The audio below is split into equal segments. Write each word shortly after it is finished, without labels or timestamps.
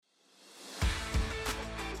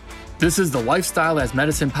This is the Lifestyle as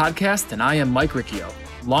Medicine podcast, and I am Mike Riccio,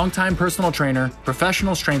 longtime personal trainer,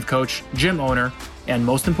 professional strength coach, gym owner, and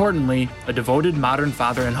most importantly, a devoted modern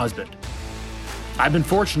father and husband. I've been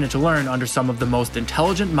fortunate to learn under some of the most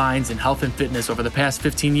intelligent minds in health and fitness over the past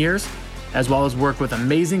 15 years, as well as work with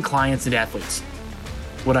amazing clients and athletes.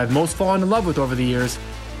 What I've most fallen in love with over the years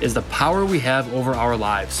is the power we have over our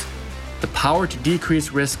lives, the power to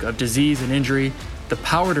decrease risk of disease and injury, the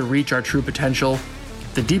power to reach our true potential,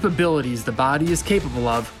 the deep abilities the body is capable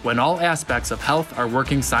of when all aspects of health are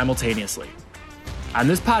working simultaneously. On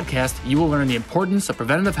this podcast, you will learn the importance of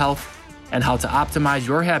preventative health and how to optimize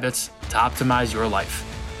your habits to optimize your life.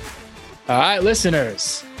 All right,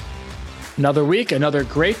 listeners, another week, another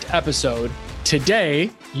great episode.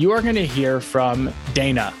 Today, you are going to hear from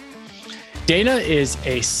Dana. Dana is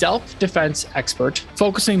a self-defense expert,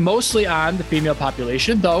 focusing mostly on the female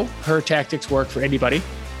population, though her tactics work for anybody.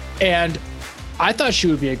 And I thought she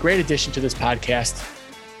would be a great addition to this podcast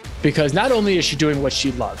because not only is she doing what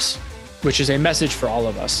she loves, which is a message for all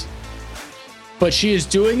of us, but she is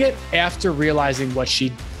doing it after realizing what she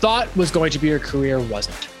thought was going to be her career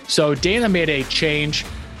wasn't. So Dana made a change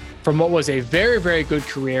from what was a very, very good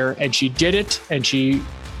career, and she did it, and she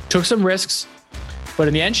took some risks, but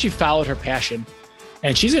in the end, she followed her passion.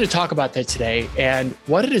 And she's going to talk about that today and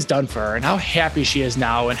what it has done for her and how happy she is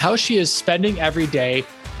now and how she is spending every day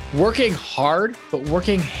working hard, but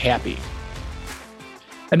working happy.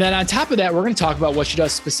 And then on top of that, we're going to talk about what she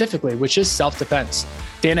does specifically, which is self-defense.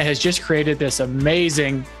 Dana has just created this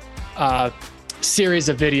amazing series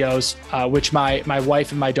of videos, which my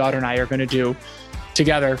wife and my daughter and I are going to do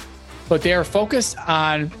together. But they are focused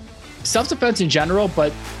on self-defense in general,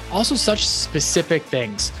 but also such specific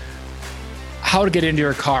things. How to get into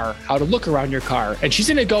your car, how to look around your car. And she's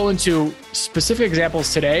going to go into specific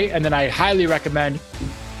examples today. And then I highly recommend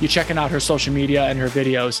you checking out her social media and her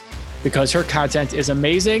videos because her content is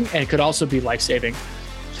amazing and could also be life-saving.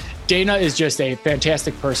 Dana is just a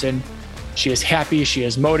fantastic person. She is happy. She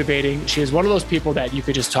is motivating. She is one of those people that you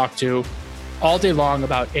could just talk to all day long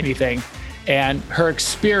about anything. And her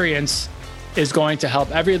experience is going to help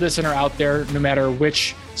every listener out there, no matter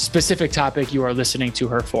which specific topic you are listening to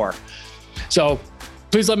her for. So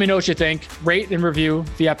please let me know what you think. Rate and review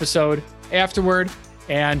the episode afterward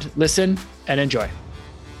and listen and enjoy.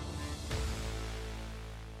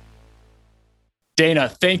 Dana,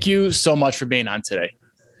 thank you so much for being on today.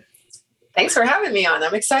 Thanks for having me on.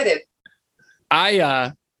 I'm excited.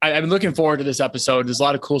 I've been looking forward to this episode. There's a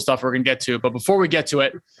lot of cool stuff we're going to get to, but before we get to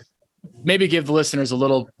it, maybe give the listeners a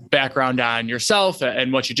little background on yourself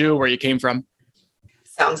and what you do, where you came from.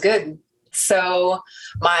 Sounds good. So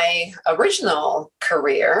my original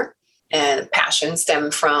career and passion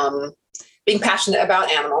stemmed from being passionate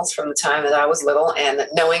about animals from the time that I was little and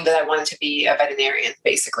knowing that I wanted to be a veterinarian,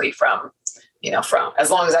 basically from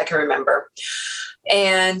as long as I can remember.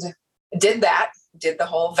 And did the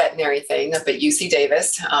whole veterinary thing up at UC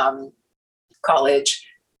Davis college,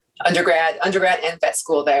 undergrad and vet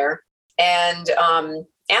school there. And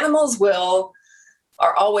animals will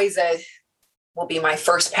be my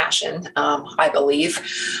first passion, I believe,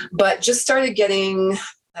 but just started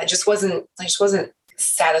I just wasn't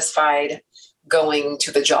satisfied going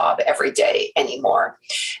to the job every day anymore.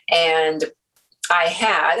 And I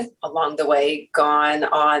had along the way gone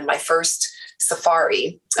on my first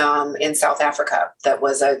safari in South Africa. That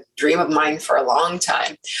was a dream of mine for a long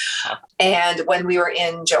time. And when we were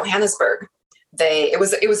in Johannesburg, it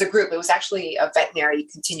was a group. It was actually a veterinary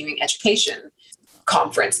continuing education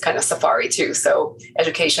conference kind of safari too. So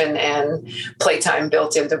education and playtime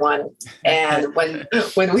built into one. And when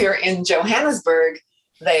we were in Johannesburg,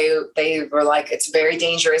 they were like, it's very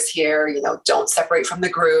dangerous here. Don't separate from the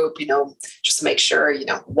group, just make sure,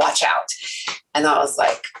 watch out. And I was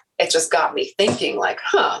like, it just got me thinking like,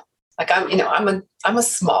 I'm a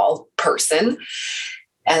small person.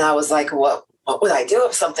 And I was like, what would I do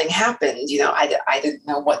if something happened? I didn't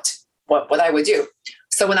know what I would do.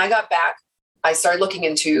 So when I got back, I started looking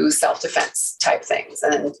into self-defense type things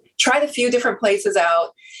and tried a few different places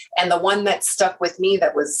out. And the one that stuck with me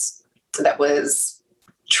that was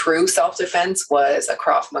true self-defense was a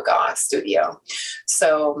Krav Maga studio.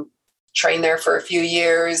 So trained there for a few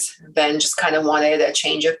years, then just kind of wanted a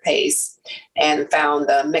change of pace and found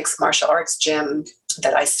the mixed martial arts gym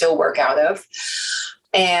that I still work out of.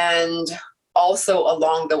 And also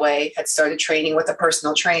along the way had started training with a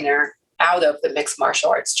personal trainer out of the mixed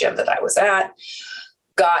martial arts gym that I was at.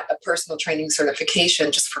 Got a personal training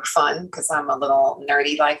certification just for fun because I'm a little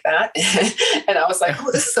nerdy like that. And I was like,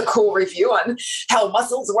 oh, this is a cool review on how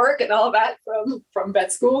muscles work and all that from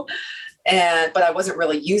vet school. But I wasn't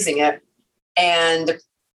really using it. And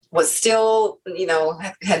was still,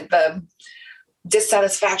 had the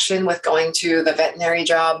dissatisfaction with going to the veterinary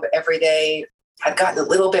job every day. Had gotten a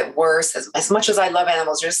little bit worse. As much as I love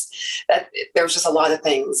animals, just that there was just a lot of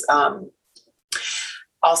things.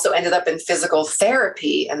 Also ended up in physical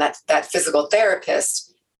therapy, and that physical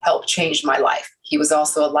therapist helped change my life. He was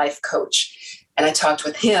also a life coach. And I talked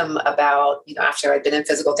with him about, after I'd been in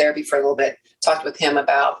physical therapy for a little bit, talked with him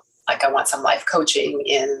about, like, I want some life coaching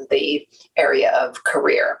in the area of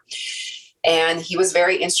career. And he was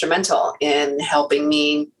very instrumental in helping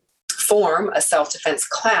me form a self-defense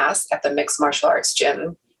class at the mixed martial arts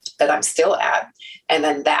gym that I'm still at. And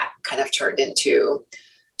then that kind of turned into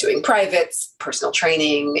doing privates, personal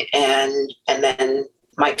training, and then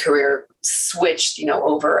my career switched,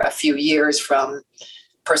 over a few years from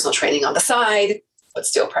personal training on the side, but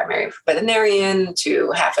still primary veterinarian,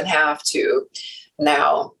 to half and half, to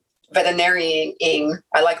now veterinarianing.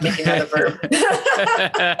 I like making that a verb.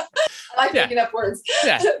 I like making up words.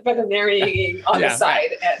 Yeah. Veterinarianing on the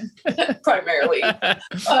side, and primarily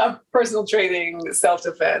personal training,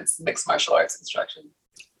 self-defense, mixed martial arts instruction.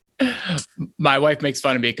 My wife makes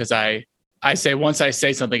fun of me because I say, once I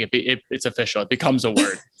say something, it's official. It becomes a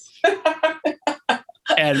word.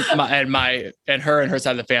 And her and her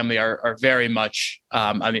side of the family are very much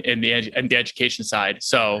in the education side.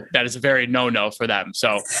 So that is a very no for them.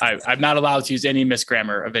 So I'm not allowed to use any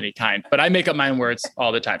misgrammar of any kind, but I make up my own words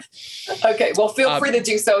all the time. Okay. Well, feel free to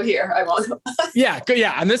do so here. I won't. Yeah.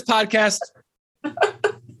 On this podcast,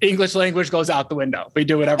 English language goes out the window. We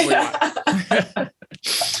do whatever we want.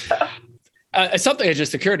 Something that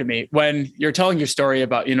just occurred to me when you're telling your story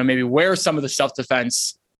about, maybe where some of the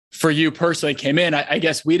self-defense for you personally came in. I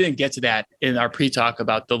guess we didn't get to that in our pre-talk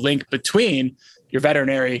about the link between your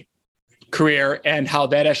veterinary career and how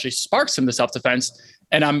that actually sparks some of the self-defense.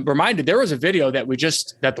 And I'm reminded there was a video that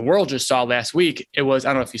the world just saw last week. It was, I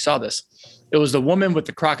don't know if you saw this. It was the woman with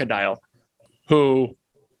the crocodile who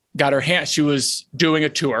got her hand. She was doing a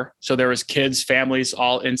tour. So there was kids, families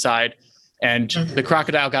all inside, and the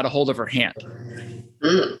crocodile got a hold of her hand.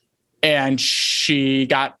 And she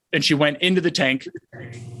went into the tank,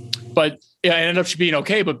 but it ended up being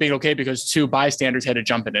okay, because two bystanders had to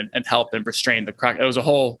jump in and help and restrain the crocodile. It was a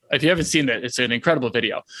whole, if you haven't seen it, it's an incredible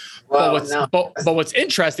video. Wow, but what's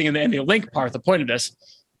interesting in the link part, the point of this,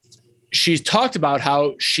 she talked about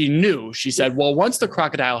how she knew. She said, well, once the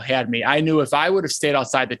crocodile had me, I knew if I would have stayed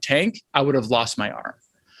outside the tank, I would have lost my arm.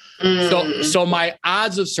 So my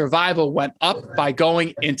odds of survival went up by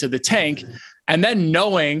going into the tank, and then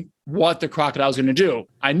knowing what the crocodile was going to do.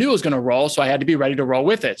 I knew it was going to roll, so I had to be ready to roll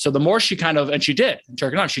with it. So the more she and she did,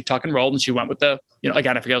 she tuck and rolled, and she went with the,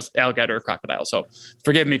 again, I forget, it was alligator or crocodile. So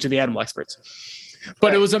forgive me to the animal experts.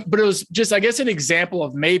 But it was just, I guess, an example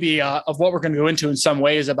of maybe of what we're going to go into in some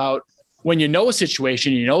ways about when you know a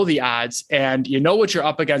situation, you know the odds, and you know what you're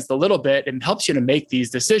up against a little bit, and it helps you to make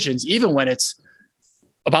these decisions, even when it's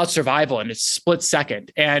about survival and it's split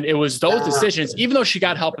second. And it was those decisions, even though she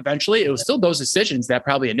got help eventually, it was still those decisions that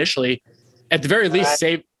probably initially, at the very least,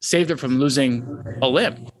 saved her from losing a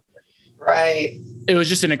limb. Right. It was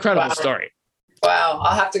just an incredible story. Wow.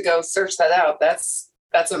 I'll have to go search that out. That's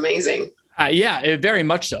amazing. Very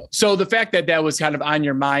much so. So the fact that was kind of on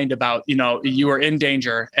your mind about, you were in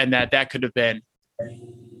danger, and that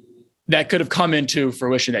could have come into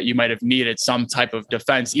fruition, that you might have needed some type of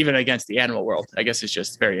defense, even against the animal world, I guess it's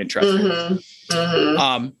just very interesting.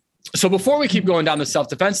 So before we keep going down the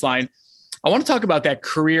self-defense line, I want to talk about that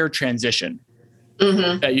career transition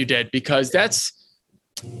that you did, because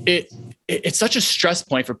it's such a stress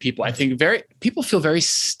point for people. I think people feel very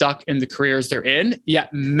stuck in the careers they're in,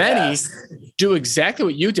 yet many do exactly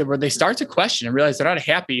what you did, where they start to question and realize they're not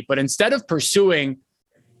happy, but instead of pursuing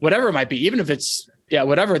whatever it might be, even if it's,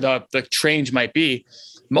 whatever the change might be,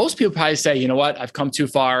 most people probably say, you know what, I've come too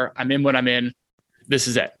far. I'm in what I'm in. This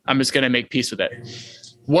is it. I'm just going to make peace with it.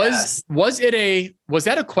 Was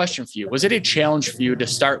that a question for you? Was it a challenge for you to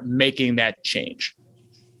start making that change?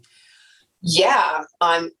 Yeah,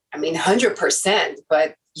 100%,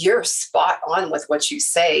 but you're spot on with what you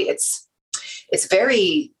say. It's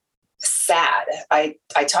very sad. I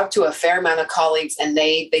talked to a fair amount of colleagues, and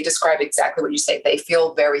they describe exactly what you say. They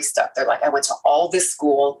feel very stuck. They're like, I went to all this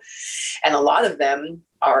school, and a lot of them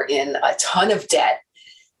are in a ton of debt,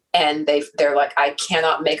 and they're like, I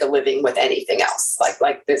cannot make a living with anything else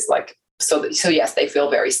like this. So yes, they feel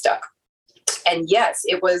very stuck. And yes,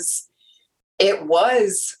 it was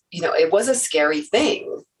a scary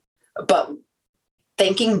thing, but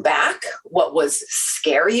thinking back, what was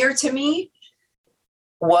scarier to me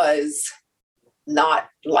was not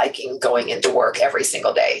liking going into work every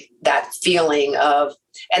single day. That feeling of,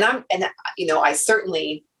 I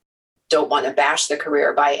certainly don't want to bash the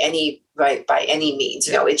career by any means.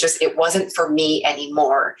 It wasn't for me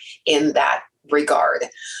anymore in that regard.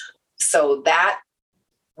 So that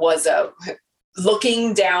was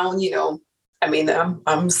looking down,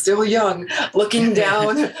 I'm still young, looking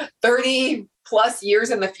down 30 plus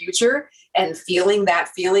years in the future and feeling that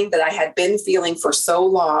I had been feeling for so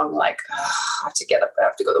long, like, I have to get up, I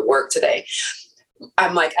have to go to work today.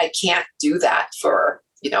 I'm like, I can't do that for,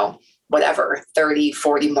 whatever, 30,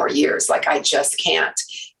 40 more years. Like, I just can't.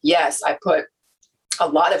 Yes, I put a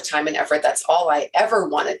lot of time and effort. That's all I ever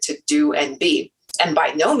wanted to do and be. And by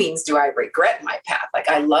no means do I regret my path. Like,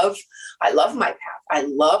 I love my path. I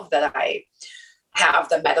love that I have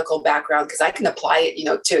the medical background because I can apply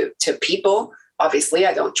it, to people. Obviously,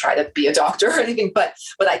 I don't try to be a doctor or anything, but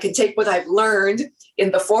I can take what I've learned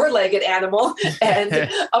in the 4-legged animal and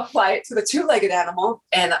apply it to the 2-legged animal.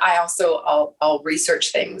 And I also, I'll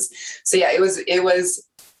research things. So yeah, it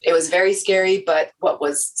was very scary, but what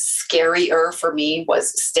was scarier for me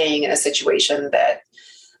was staying in a situation that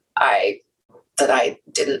I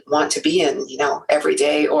didn't want to be in, every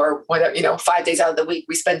day or whatever, 5 days out of the week.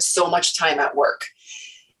 We spend so much time at work.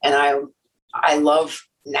 And I love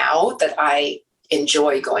now that I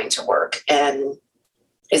enjoy going to work. And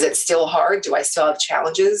is it still hard? Do I still have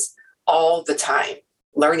challenges? All the time,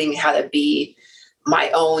 learning how to be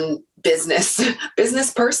my own business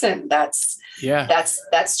person. That's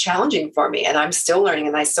challenging for me. And I'm still learning,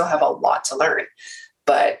 and I still have a lot to learn,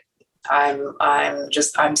 but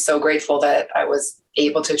I'm so grateful that I was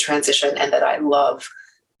able to transition and that I love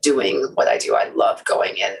doing what I do. I love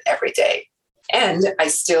going in every day. And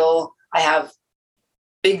I have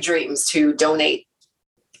big dreams to donate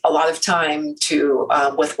a lot of time to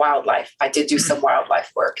with wildlife. I did do some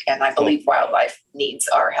wildlife work, and I believe wildlife needs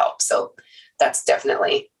our help. So that's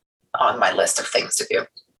definitely on my list of things to do.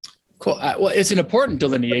 Cool. Well, it's an important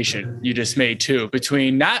delineation you just made too,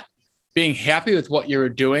 between not being happy with what you're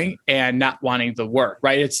doing and not wanting the work,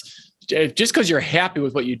 right? It's just because you're happy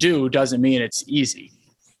with what you do doesn't mean it's easy.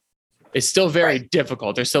 It's still very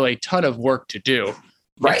difficult. There's still a ton of work to do.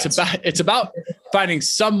 Right. It's about finding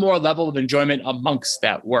some more level of enjoyment amongst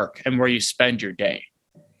that work and where you spend your day.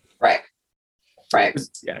 Right.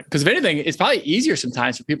 Yeah. Because if anything, it's probably easier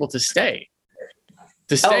sometimes for people to stay.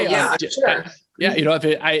 Sure. Yeah,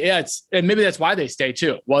 and maybe that's why they stay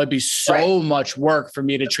too. Well, it'd be so much work for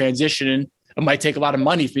me to transition. It might take a lot of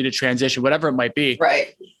money for me to transition, whatever it might be.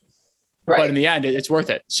 Right. But in the end, it's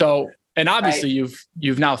worth it. So, and obviously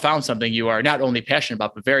you've now found something you are not only passionate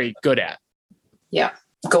about, but very good at. Yeah.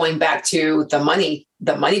 Going back to the money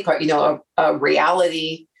part, a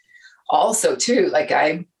reality also too. Like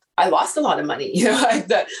I lost a lot of money,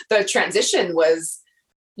 the transition was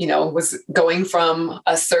going from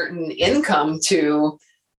a certain income to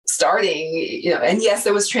starting, and yes,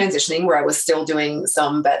 there was transitioning where I was still doing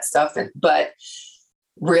some vet stuff, but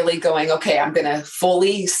really going, okay, I'm going to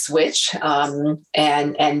fully switch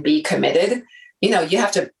and be committed. You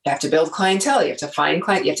have to build clientele. You have to find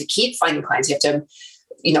clients. You have to keep finding clients. You have to,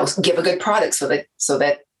 give a good product so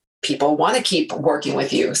that people want to keep working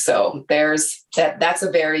with you. So there's that's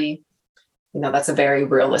a very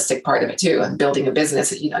realistic part of it too. And building a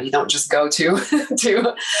business, you don't just go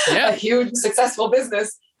to a huge successful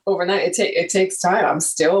business overnight. It takes time. I'm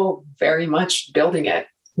still very much building it,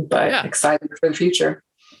 but excited for the future.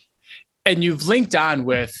 And you've linked on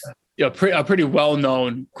with a pretty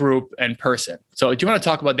well-known group and person. So do you want to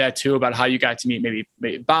talk about that too, about how you got to meet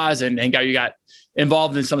maybe Boz and how you got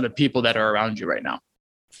involved in some of the people that are around you right now?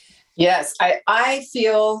 Yes, I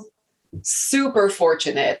feel super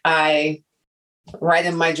fortunate. I write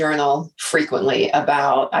in my journal frequently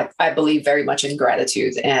about, I believe very much in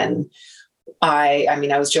gratitude. And I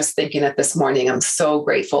was just thinking it this morning, I'm so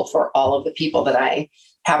grateful for all of the people that I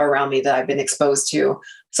have around me that I've been exposed to.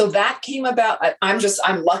 So that came about.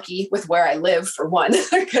 I'm lucky with where I live, for one,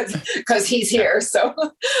 because he's here. So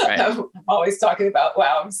I'm always talking about,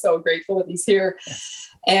 wow, I'm so grateful that he's here.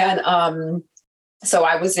 And so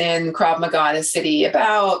I was in Krav Maga, a city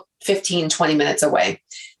about 15, 20 minutes away.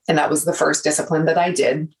 And that was the first discipline that I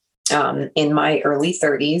did in my early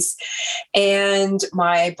 30s. And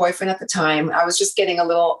my boyfriend at the time, I was just getting a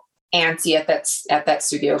little antsy at that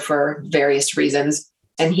studio for various reasons.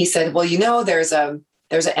 And he said, well, there's an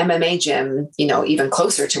MMA gym, even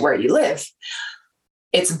closer to where you live.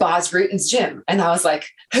 It's Boz Rutan's gym. And I was like,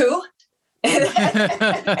 who? And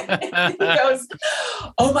he goes,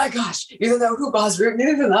 oh my gosh, you don't know who Boz Rutan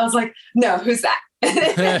is? And I was like, no, who's that?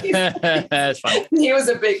 That's fine. He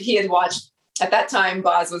had watched, at that time,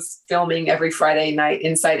 Boz was filming every Friday night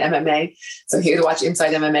Inside MMA. So he would watch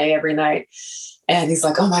Inside MMA every night. And he's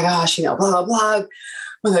like, oh my gosh, blah, blah, blah.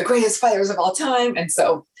 one of the greatest fighters of all time. And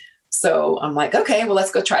so I'm like, okay, well,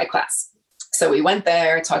 let's go try a class. So we went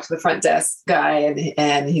there, talked to the front desk guy,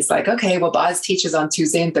 and he's like, okay, well, Boz teaches on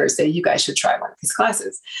Tuesday and Thursday. You guys should try one of his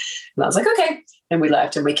classes. And I was like, okay. And we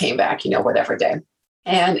left and we came back, whatever day.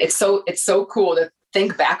 And it's so cool to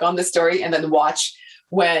think back on the story and then watch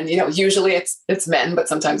when, usually it's men, but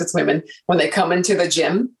sometimes it's women, when they come into the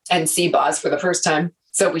gym and see Boz for the first time.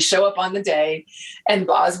 So we show up on the day and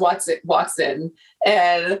Boz walks in,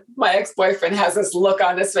 and my ex-boyfriend has this look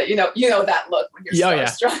on his face, that look when you're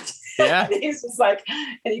starstruck. Yeah. And he's just like,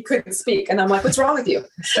 and he couldn't speak. And I'm like, what's wrong with you?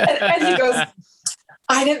 And he goes,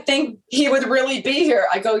 I didn't think he would really be here.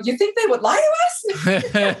 I go, you think they would lie to us?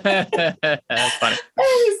 That's funny. And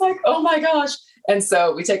he's like, oh my gosh. And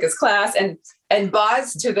so we take his class, and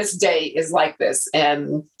Boz to this day is like this.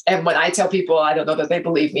 And when I tell people, I don't know that they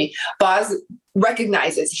believe me, Boz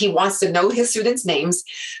recognizes, he wants to know his students' names.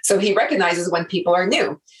 So he recognizes when people are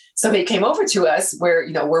new. So he came over to us where,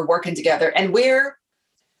 we're working together, and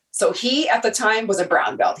so he at the time was a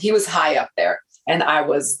brown belt. He was high up there, and I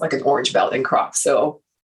was like an orange belt in Croc. So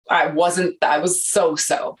I was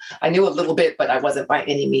so. I knew a little bit, but I wasn't by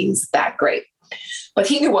any means that great. But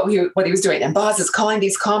he knew what he was doing. And Boz is calling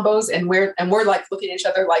these combos, and we're like looking at each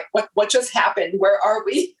other like, what just happened? Where are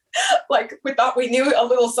we? Like we thought we knew a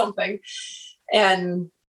little something. And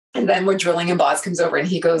then we're drilling, and Boz comes over and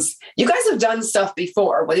he goes, you guys have done stuff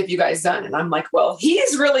before. What have you guys done? And I'm like, well,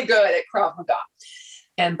 he's really good at Krav Maga.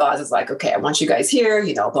 And Boz is like, okay, I want you guys here,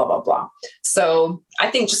 blah, blah, blah. So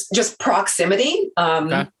I think just proximity,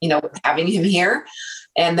 having him here.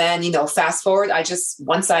 And then, fast forward,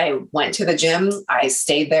 once I went to the gym, I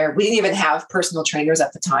stayed there. We didn't even have personal trainers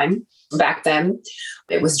at the time. Back then,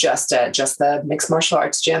 it was just the mixed martial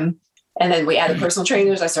arts gym. And then we added personal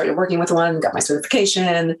trainers. I started working with one, got my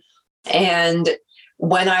certification. And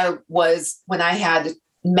when I had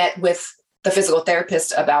met with the physical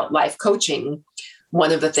therapist about life coaching,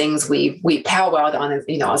 one of the things we powwowed on is,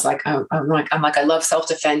 I was like, I'm like, I love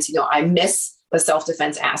self-defense. I miss the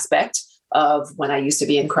self-defense aspect of when I used to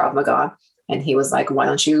be in Krav Maga. And he was like, why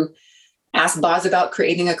don't you ask Boz about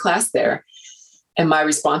creating a class there? And my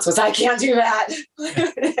response was, I can't do that.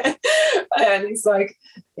 And he's like,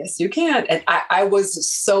 yes, you can. And I was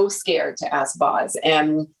so scared to ask Boz.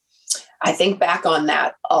 And I think back on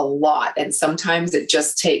that a lot. And sometimes it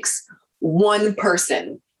just takes one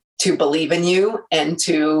person to believe in you and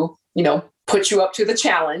to, put you up to the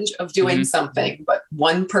challenge of doing something, but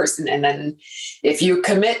one person. And then if you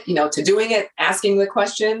commit, to doing it, asking the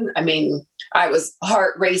question, I was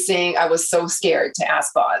heart racing. I was so scared to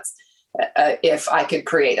ask Boz if I could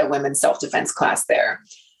create a women's self-defense class there.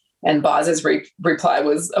 And Boz's reply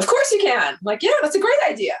was, of course you can. I'm like, yeah, that's a great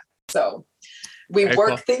idea. So we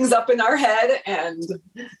work things up in our head, and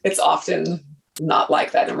it's often not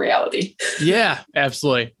like that in reality. Yeah,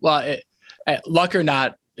 absolutely. Well, luck or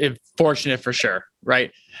not, fortunate for sure.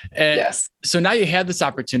 Right. And yes. So now you had this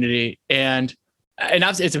opportunity, and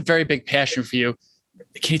obviously it's a very big passion for you.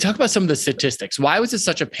 Can you talk about some of the statistics? Why was it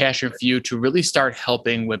such a passion for you to really start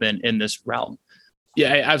helping women in this realm?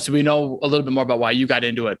 Yeah, obviously we know a little bit more about why you got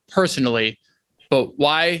into it personally, but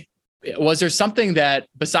why was there something that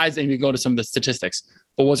besides, and we go to some of the statistics,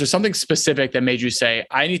 but was there something specific that made you say,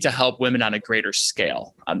 I need to help women on a greater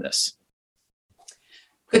scale on this?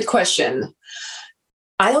 Good question.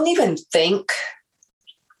 I don't even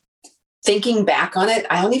thinking back on it,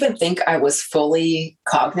 I don't even think I was fully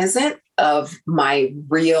cognizant of my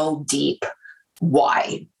real deep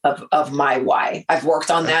why, of my why. I've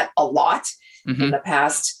worked on that a lot in the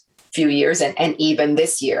past few years and even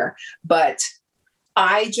this year. But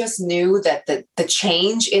I just knew that the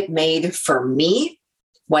change it made for me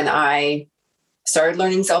when I started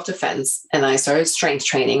learning self-defense and I started strength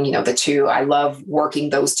training, the two, I love working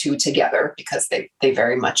those two together because they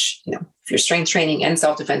very much, if you're strength training and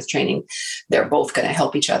self-defense training, they're both going to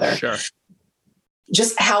help each other. Sure.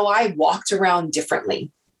 Just how I walked around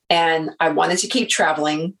differently. And I wanted to keep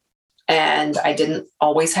traveling, and I didn't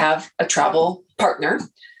always have a travel partner.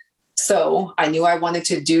 So I knew I wanted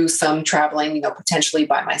to do some traveling, potentially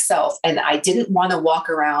by myself. And I didn't want to walk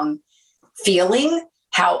around feeling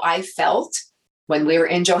how I felt when we were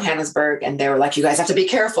in Johannesburg, and they were like, you guys have to be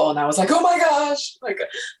careful. And I was like, oh my gosh, like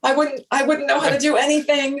I wouldn't know how to do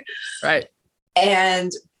anything. Right.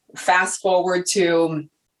 And fast forward to,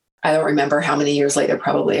 I don't remember how many years later,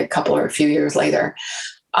 probably a couple or a few years later,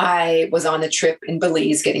 I was on a trip in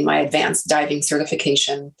Belize getting my advanced diving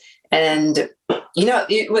certification. And,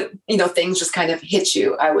 things just kind of hit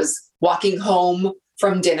you. I was walking home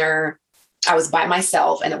from dinner. I was by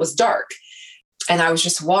myself and it was dark. And I was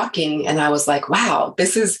just walking and I was like, wow,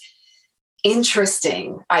 this is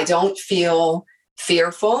interesting. I don't feel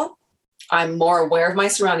fearful. I'm more aware of my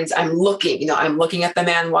surroundings. I'm looking, I'm looking at the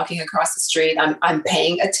man walking across the street. I'm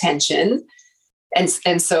paying attention. And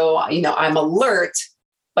so, I'm alert,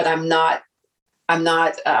 but I'm not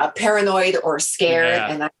paranoid or scared.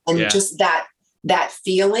 Yeah. And just that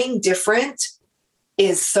feeling different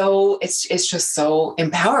is it's just so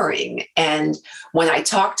empowering. And when I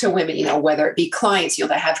talk to women, whether it be clients,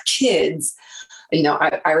 that have kids,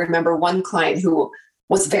 I remember one client who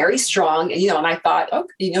was very strong, and I thought, oh,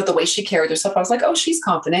 the way she carried herself, I was like, oh, she's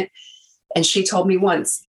confident. And she told me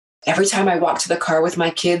once, every time I walk to the car with my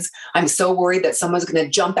kids, I'm so worried that someone's going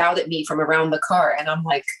to jump out at me from around the car. And I'm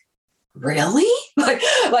like, really? like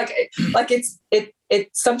it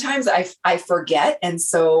sometimes I forget.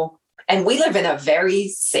 And we live in a very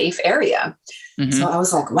safe area. Mm-hmm. So I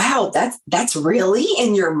was like, wow, that's really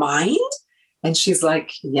in your mind? And she's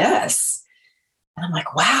like, yes. And I'm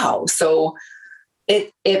like, wow. So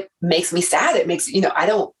it makes me sad. It makes,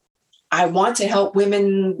 I want to help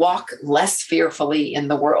women walk less fearfully in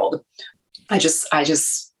the world. I just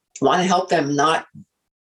want to help them not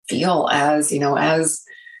feel as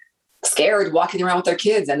scared walking around with their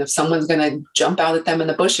kids. And if someone's going to jump out at them in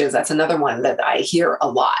the bushes, that's another one that I hear a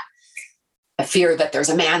lot. I fear that there's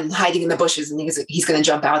a man hiding in the bushes and he's going to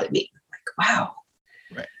jump out at me. I'm like, wow.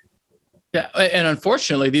 Right. Yeah. And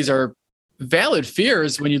unfortunately, these are valid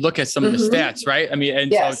fears when you look at some of the stats, right? I mean,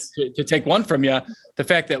 and yes. So to take one from you, the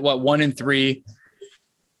fact that 1 in 3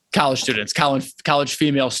 college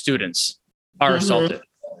female students are assaulted.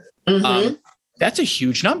 Mm-hmm. That's a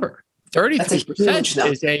huge number.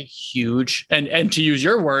 33% is a huge, and to use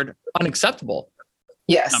your word, unacceptable.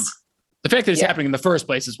 Yes. Number. The fact that it's happening in the first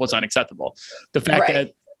place is what's unacceptable. The fact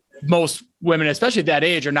that most women, especially at that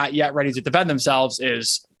age, are not yet ready to defend themselves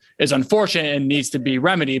is unfortunate and needs to be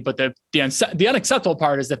remedied. But the unacceptable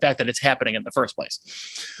part is the fact that it's happening in the first place.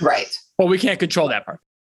 Right. Well, we can't control that part.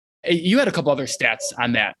 You had a couple other stats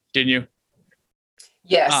on that, didn't you?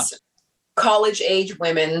 Yes. College age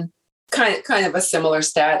women, kind of a similar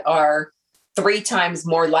stat, are 3 times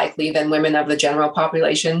more likely than women of the general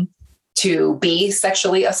population to be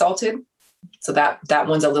sexually assaulted. So that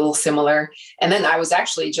one's a little similar. And then I was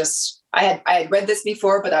actually I had read this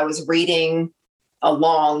before, but I was reading a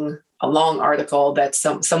long article that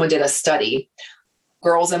someone did a study.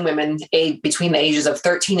 Girls and women between the ages of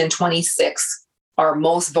 13 and 26 are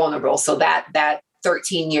most vulnerable. So that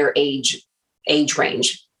 13-year age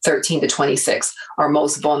range, 13 to 26, are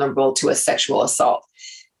most vulnerable to a sexual assault.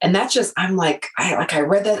 And that I'm like, I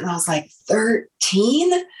read that and I was like,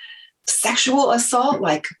 13 sexual assault?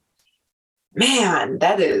 Like, man,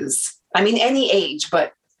 that is, I mean, any age,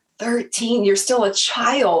 but 13, you're still a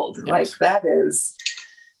child. Yes. Like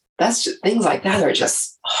that's just, things like that are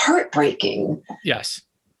just heartbreaking. Yes.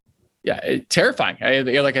 Yeah. Terrifying.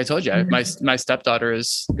 Like I told you, my stepdaughter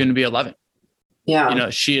is going to be 11. Yeah.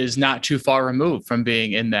 She is not too far removed from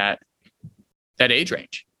being in that age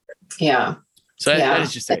range. Yeah. So that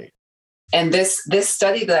is just and this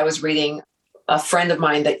study that I was reading, a friend of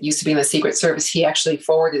mine that used to be in the Secret Service, he actually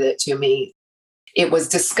forwarded it to me. It was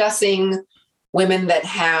discussing women that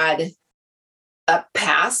had a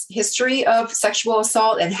past history of sexual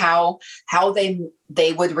assault and how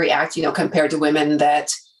they would react, compared to women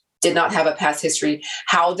that did not have a past history,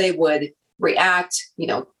 how they would react,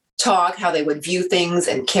 talk, how they would view things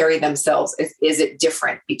and carry themselves. Is it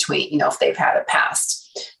different between, if they've had a past,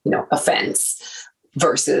 offense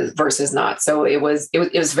versus not? So it was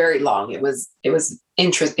very long. It was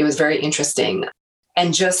very interesting.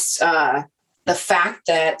 And just the fact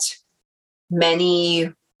that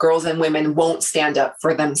many girls and women won't stand up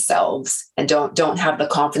for themselves and don't have the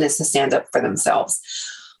confidence to stand up for themselves.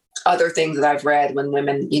 Other things that I've read when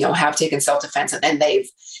women, have taken self-defense and they've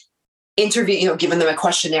interviewed, given them a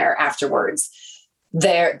questionnaire afterwards,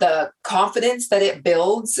 the confidence that it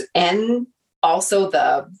builds and also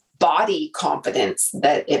the body confidence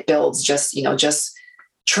that it builds, just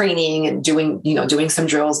training and doing some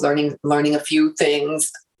drills, learning a few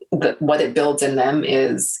things, what it builds in them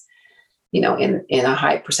is, in a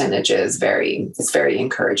high percentage it's very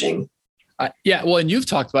encouraging. Well, and you've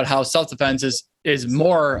talked about how self-defense is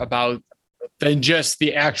more about than just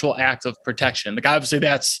the actual act of protection. Like obviously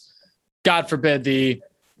that's, God forbid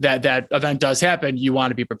that event does happen, you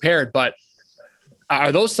want to be prepared. But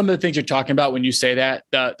are those some of the things you're talking about when you say that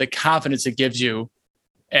the confidence it gives you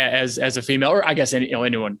as a female, or I guess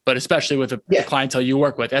anyone, but especially with the clientele you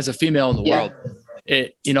work with as a female in the world?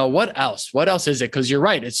 What else is it? Because you're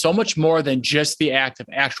right. It's so much more than just the act of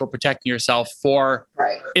actual protecting yourself for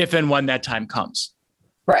if and when that time comes.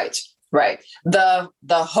 Right. Right. The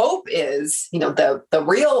hope is, the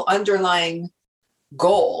real underlying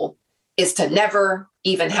goal is to never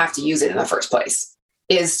even have to use it in the first place,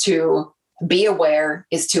 is to be aware,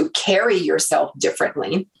 is to carry yourself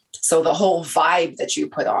differently. So the whole vibe that you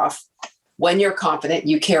put off, when you're confident,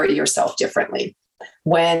 you carry yourself differently.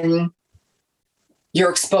 When you're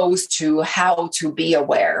exposed to how to be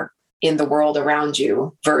aware in the world around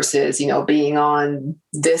you versus, being on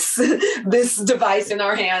this device in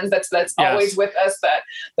our hands that's yes. always with us, that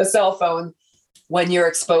the cell phone. When you're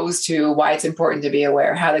exposed to why it's important to be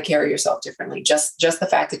aware, how to carry yourself differently, just the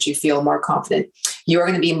fact that you feel more confident, you are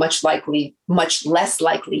going to be much less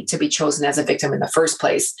likely to be chosen as a victim in the first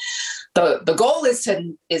place. The goal is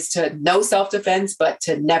to know self-defense, but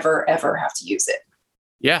to never ever have to use it.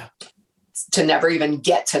 Yeah. To never even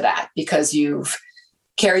get to that, because you've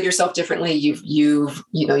carried yourself differently. You've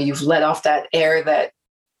let off that air that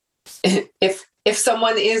if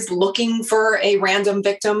someone is looking for a random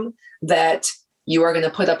victim, that you are going to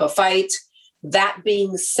put up a fight. That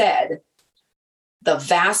being said, the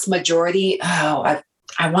vast majority, I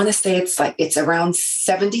want to say it's around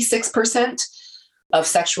 76% of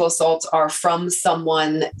sexual assaults are from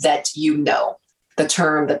someone that you know. The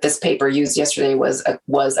term that this paper used yesterday was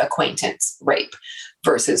acquaintance rape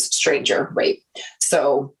versus stranger rape.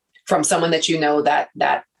 So from someone that you know, that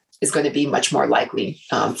is going to be much more likely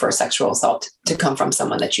for a sexual assault to come from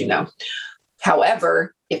someone that you know.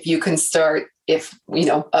 However, if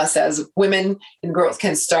us as women and girls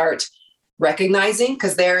can start recognizing,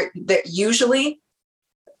 because they're usually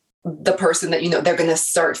the person that they're going to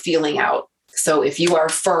start feeling out. So if you are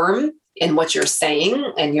firm in what you're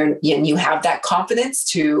saying and you have that confidence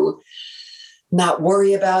to not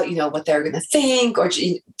worry about what they're going to think, or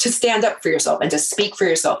to stand up for yourself and to speak for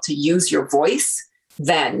yourself, to use your voice,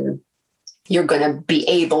 then you're going to be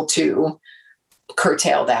able to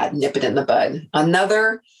curtail that, nip it in the bud.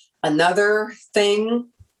 Another thing,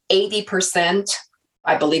 80%,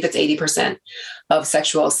 I believe it's 80% of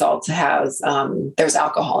sexual assaults there's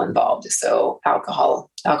alcohol involved. So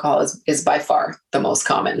alcohol is by far the most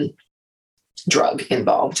common drug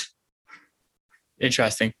involved.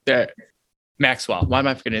 Interesting. Maxwell, why am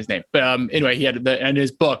I forgetting his name? But anyway, he had in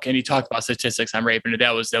his book, and he talked about statistics on rape, and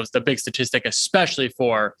that was the big statistic, especially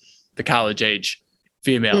for the college age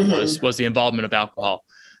female, mm-hmm. was the involvement of alcohol.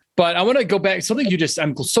 But I want to go back,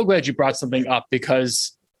 I'm so glad you brought something up,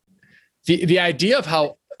 because the idea of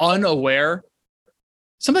how unaware,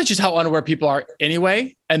 sometimes just how unaware people are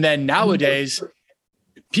anyway. And then nowadays,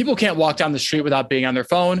 people can't walk down the street without being on their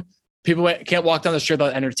phone. People can't walk down the street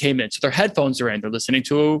without entertainment. So their headphones are in, they're listening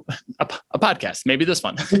to a podcast, maybe this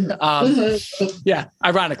one. Yeah,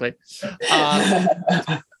 ironically.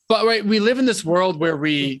 But right, we live in this world where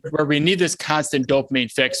we need this constant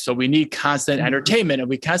dopamine fix. So we need constant entertainment, and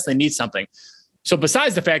we constantly need something. So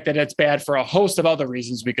besides the fact that it's bad for a host of other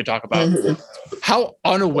reasons we could talk about, how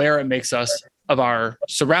unaware it makes us of our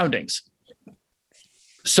surroundings.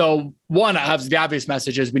 So one, the obvious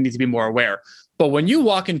message is we need to be more aware. But when you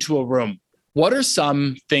walk into a room, what are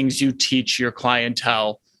some things you teach your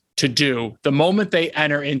clientele to do the moment they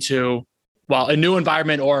enter into, a new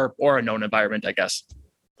environment or a known environment, I guess?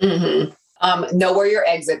 Mm-hmm. Know where your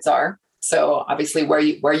exits are. So obviously where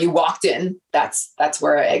you walked in, that's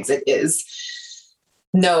where an exit is.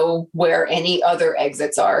 Know where any other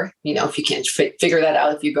exits are. If you can't figure that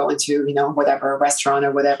out, if you go into, whatever, a restaurant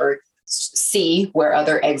or whatever, see where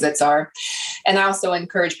other exits are. And I also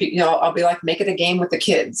encourage people, I'll be like, make it a game with the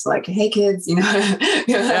kids. Like, hey kids,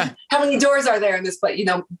 yeah. How many doors are there in this place?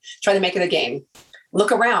 Try to make it a game.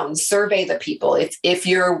 Look around, survey the people. If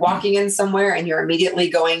you're walking in somewhere and you're immediately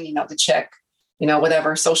going, to check,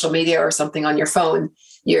 whatever, social media or something on your phone,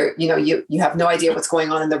 you have no idea what's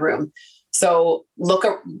going on in the room. So look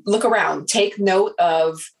around, take note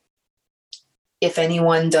of if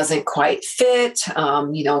anyone doesn't quite fit,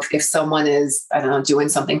 if someone is, doing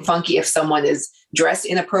something funky, if someone is dressed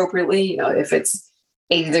inappropriately, if it's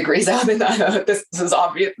 80 degrees out, and I know this is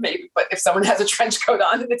obvious maybe, but if someone has a trench coat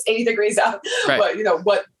on and it's 80 degrees out, right.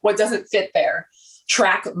 But what doesn't fit there?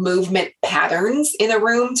 Track movement patterns in a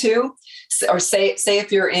room too. Or say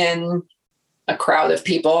if you're in a crowd of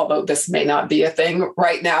people, although this may not be a thing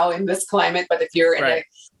right now in this climate, but if you're in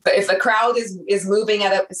if the crowd is moving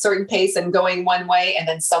at a certain pace and going one way, and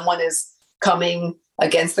then someone is coming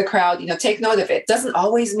against the crowd, take note of it. Doesn't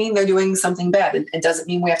always mean they're doing something bad. It doesn't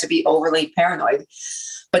mean we have to be overly paranoid,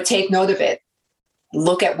 but take note of it.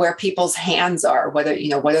 Look at where people's hands are, what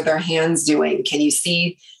are their hands doing? Can you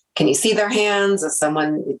see their hands? If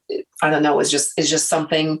someone, I don't know, is just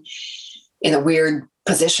something in a weird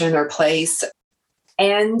position or place.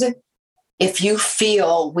 And if you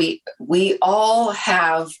feel, we all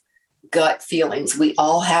have gut feelings, we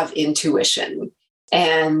all have intuition,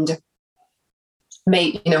 and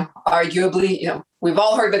arguably, we've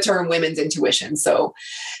all heard the term women's intuition. So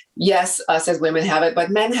yes, us as women have it,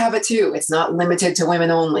 but men have it too. It's not limited to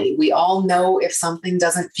women only. We all know if something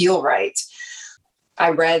doesn't feel right. I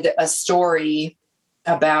read a story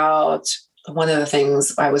about one of the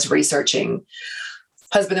things I was researching.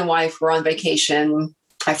 Husband and wife were on vacation.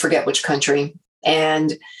 I forget which country.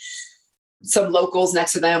 And some locals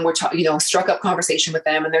next to them were, struck up conversation with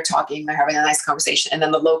them, and they're talking, they're having a nice conversation. And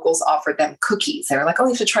then the locals offered them cookies. They were like, oh,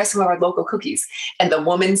 you should try some of our local cookies. And the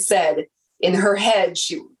woman said in her head,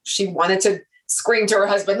 she wanted to scream to her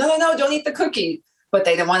husband, no, don't eat the cookie. But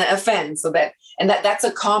they didn't want to offend. That's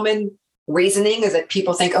a common reasoning, is that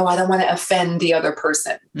people think, oh, I don't want to offend the other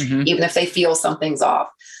person, even if they feel something's off.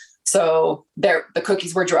 So the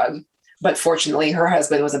cookies were drugged. But fortunately, her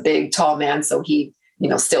husband was a big, tall man. So he,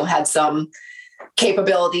 still had some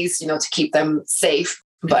capabilities, to keep them safe.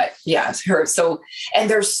 But yeah, and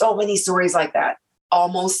there's so many stories like that.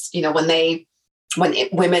 Almost, when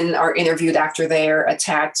women are interviewed after they're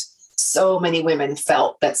attacked, so many women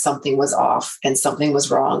felt that something was off and something was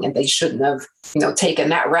wrong, and they shouldn't have, taken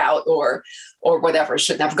that route or whatever,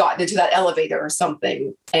 shouldn't have gotten into that elevator or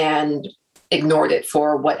something, and ignored it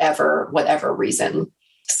for whatever reason.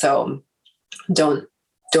 So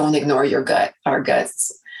don't ignore your gut. Our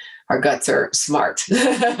guts are smart.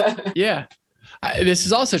 Yeah. This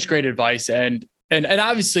is all such great advice. And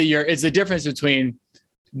obviously it's the difference between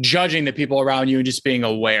judging the people around you and just being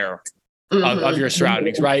aware of your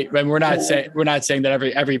surroundings, right? And we're not saying that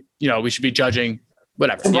every we should be judging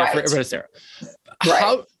whatever. Right. Yeah, for us there.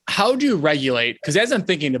 Right. How do you regulate? Because as I'm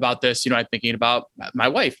thinking about this, I'm thinking about my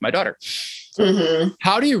wife, my daughter.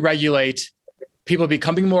 How do you regulate people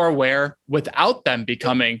becoming more aware without them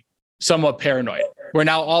becoming somewhat paranoid, where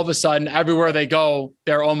now all of a sudden everywhere they go,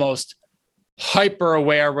 they're almost hyper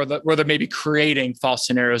aware where they're maybe creating false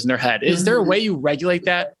scenarios in their head? Is there a way you regulate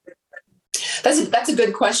that? That's a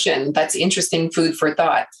good question. That's interesting food for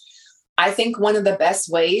thought. I think one of the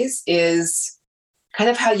best ways is kind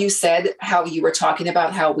of how you said, how you were talking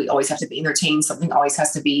about how we always have to be entertained. Something always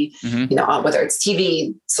has to be, whether it's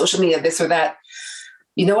TV, social media, this or that.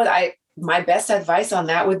 You know what? My best advice on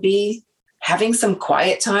that would be having some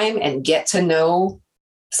quiet time and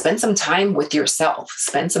spend some time with yourself,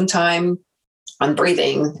 spend some time on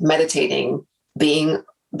breathing, meditating, being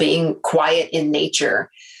quiet in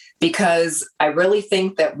nature. Because I really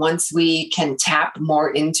think that once we can tap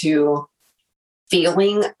more into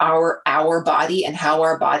feeling our body and how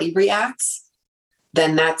our body reacts,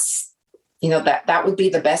 then that's, that would be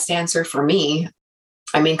the best answer for me.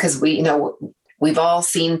 I mean, because we've all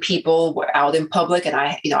seen people out in public, and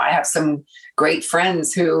I have some great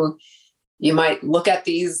friends who you might look at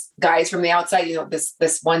these guys from the outside.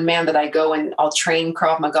 This one man that I go and I'll train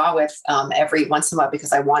Krav Maga with every once in a while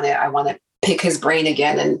because I want to pick his brain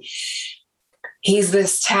again. And he's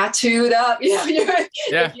this tattooed up,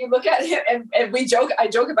 If you look at him, and I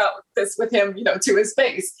joke about this with him, to his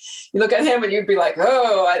face. You look at him and you'd be like,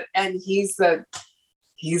 oh, and he's the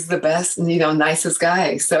best, nicest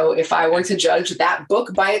guy. So if I were to judge that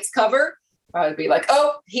book by its cover, I would be like,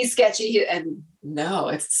 oh, he's sketchy. And no,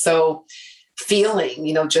 it's so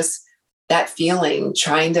feeling, just that feeling,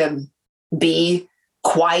 trying to be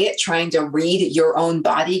quiet, trying to read your own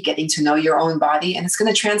body, getting to know your own body. And it's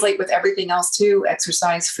going to translate with everything else too.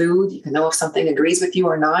 Exercise, food, you can know if something agrees with you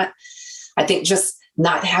or not. I think just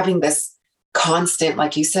not having this constant,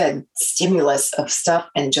 like you said, stimulus of stuff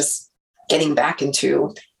and just getting back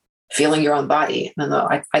into feeling your own body.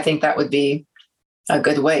 I think that would be a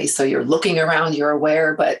good way. So you're looking around, you're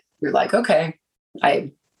aware, but you're like, okay,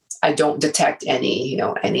 I don't detect any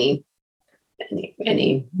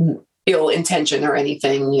ill intention or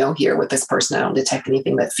anything, here with this person. I don't detect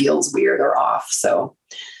anything that feels weird or off. So,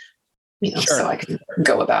 Sure. So I can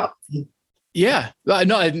go about. Yeah.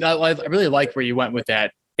 No, I really like where you went with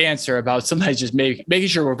that answer about sometimes just making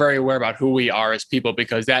sure we're very aware about who we are as people,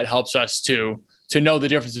 because that helps us to know the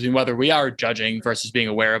difference between whether we are judging versus being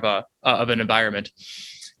aware of an environment.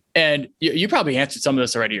 And you probably answered some of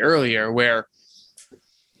this already earlier, where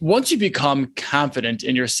once you become confident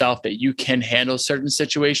in yourself that you can handle certain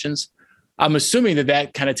situations, I'm assuming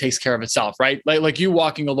that kind of takes care of itself, right? Like you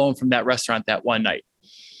walking alone from that restaurant that one night.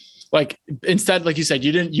 Like instead, like you said,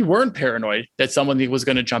 you weren't paranoid that someone was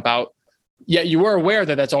going to jump out. Yet you were aware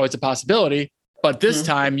that that's always a possibility. But this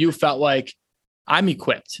time you felt like I'm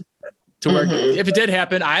equipped to work. If it did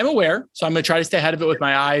happen, I'm aware. So I'm going to try to stay ahead of it with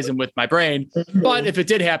my eyes and with my brain. But if it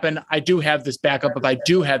did happen, I do have this backup if I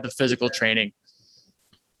do have the physical training.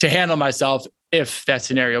 to handle myself if that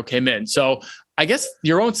scenario came in. So I guess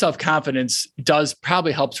your own self-confidence does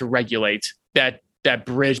probably help to regulate that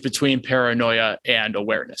bridge between paranoia and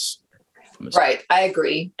awareness. Right. I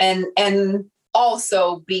agree. And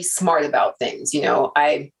also be smart about things.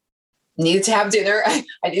 I needed to have dinner. I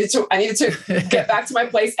needed to get back to my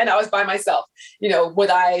place, and I was by myself. Would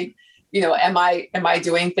I, am I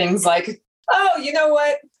doing things like, oh, you know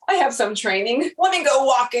what? I have some training. Let me go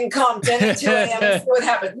walk in Compton at 2 a.m. and see what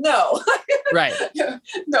happens. No. Right.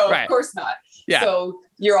 No, right. Of course not. Yeah. So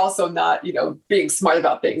you're also not, being smart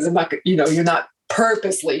about things. I'm not, you're not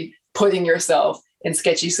purposely putting yourself in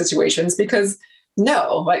sketchy situations because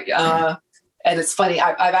and it's funny.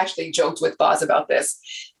 I've actually joked with Boz about this.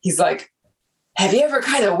 He's like, have you ever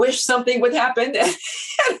kind of wished something would happen?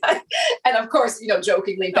 And of course,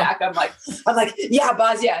 jokingly back, I'm like, yeah,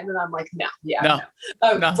 Boz, yeah. And then I'm like, no.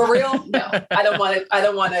 For real? No, I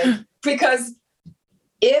don't want to, because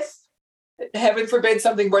if heaven forbid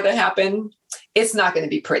something were to happen, it's not going to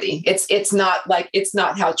be pretty. It's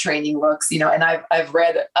not how training looks, and I've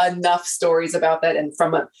read enough stories about that. And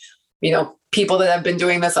from people that have been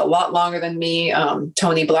doing this a lot longer than me.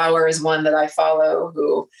 Tony Blauer is one that I follow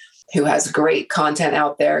who has great content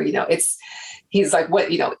out there. He's like,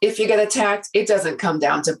 if you get attacked, it doesn't come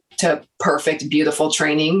down to perfect, beautiful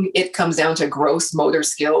training. It comes down to gross motor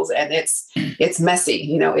skills, and it's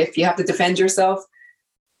messy. If you have to defend yourself,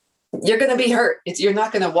 you're going to be hurt. You're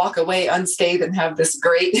not going to walk away unscathed and have this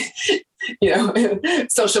great,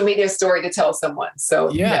 social media story to tell someone. So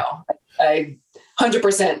no, I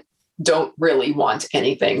 100% don't really want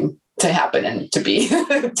anything to happen and to be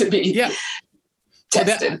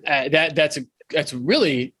tested. Well, that's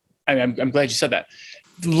really, I'm glad you said that.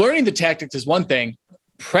 Learning the tactics is one thing.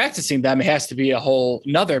 Practicing them has to be a whole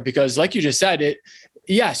nother, because like you just said,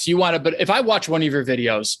 yes, you want to, but if I watch one of your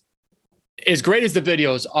videos, as great as the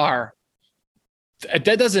videos are,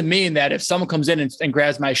 that doesn't mean that if someone comes in and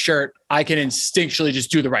grabs my shirt, I can instinctually just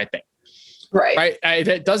do the right thing. Right.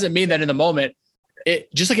 That doesn't mean that in the moment,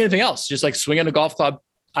 just like anything else, just like swinging a golf club,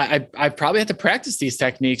 I probably have to practice these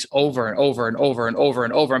techniques over and over and over and over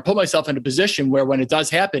and over and put myself in a position where when it does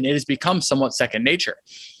happen, it has become somewhat second nature.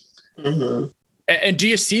 Mm-hmm. And do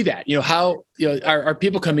you see that? How are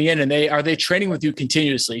people coming in and are they training with you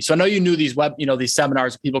continuously? So I know you knew these these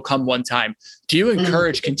seminars, people come one time. Do you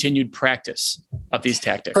encourage continued practice of these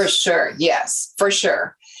tactics? For sure. Yes, for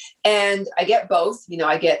sure. And I get both.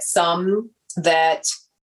 I get some that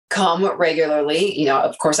come regularly.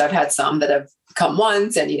 Of course, I've had some that have come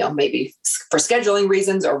once and, maybe for scheduling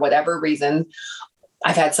reasons or whatever reason.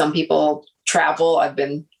 I've had some people travel. I've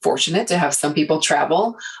been fortunate to have some people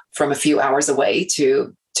travel from a few hours away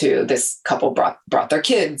to this couple brought their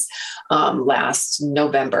kids last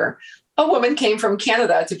November. A woman came from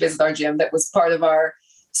Canada to visit our gym that was part of our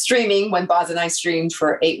streaming when Boz and I streamed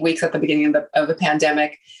for 8 weeks at the beginning of the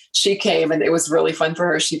pandemic. She came and it was really fun for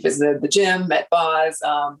her. She visited the gym, met Boz,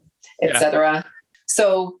 etc.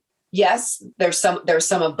 So yes, there's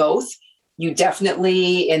some of both. You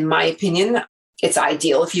definitely, in my opinion, it's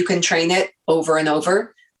ideal if you can train it over and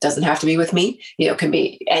over. Doesn't have to be with me. It can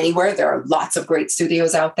be anywhere. There are lots of great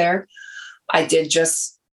studios out there. I did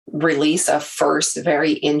just release a first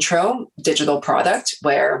very intro digital product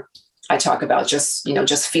where I talk about just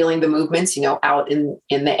feeling the movements, out in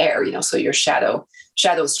the air, so your shadow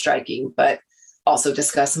striking, but also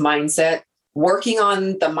discuss mindset. Working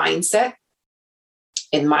on the mindset,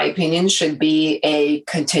 in my opinion, should be a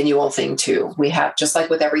continual thing too. We have, just like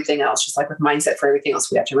with everything else, just like with mindset for everything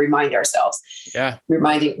else, we have to remind ourselves. Yeah.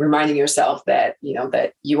 Reminding yourself that,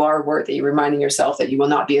 that you are worthy, reminding yourself that you will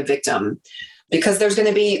not be a victim, because there's going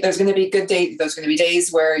to be good days. There's going to be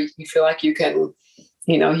days where you feel like you're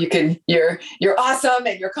awesome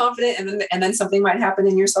and you're confident. And then something might happen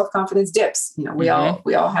and your self-confidence dips. We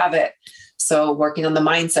all have it. So working on the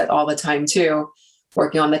mindset all the time too.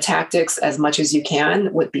 Working on the tactics as much as you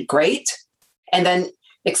can would be great. And then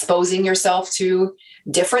exposing yourself to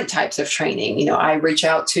different types of training. I reach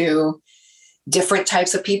out to different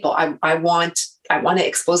types of people. I want to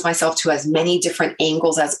expose myself to as many different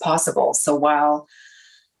angles as possible. So while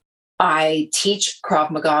I teach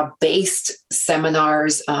Krav Maga based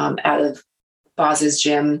seminars out of Boz's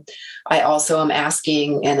gym, I also am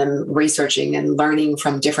asking and I'm researching and learning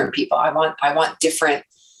from different people. I want different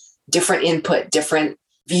input, different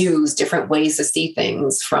views, different ways to see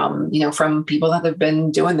things from people that have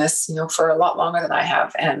been doing this, for a lot longer than I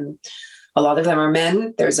have. And a lot of them are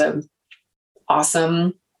men. There's an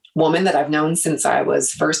awesome woman that I've known since I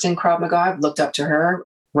was first in Krav Maga. I've looked up to her,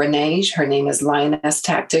 Renee. Her name is Lioness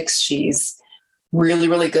Tactics. She's really,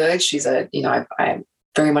 really good. She's I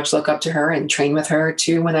very much look up to her and train with her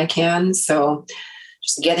too when I can. So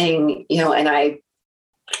just getting, and I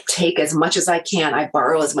take as much as I can, I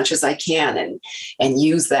borrow as much as I can and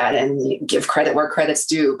use that and give credit where credit's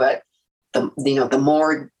due. But the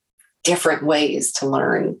more different ways to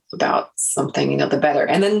learn about something, the better.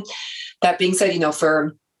 And then that being said,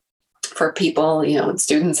 for people,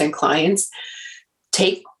 students and clients,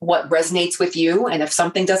 take what resonates with you. And if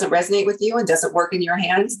something doesn't resonate with you and doesn't work in your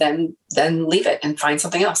hands, then leave it and find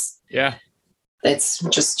something else. Yeah. It's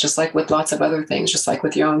just like with lots of other things, just like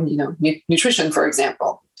with your own, nutrition, for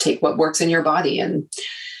example, take what works in your body and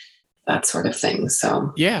that sort of thing.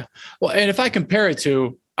 So, yeah. Well, and if I compare it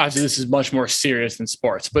to, obviously this is much more serious than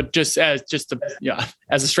sports, but as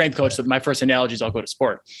a strength coach, my first analogy is I'll go to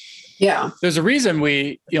sport. Yeah. There's a reason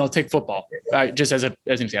we, take football, just as an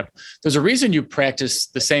example. There's a reason you practice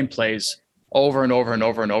the same plays over and over and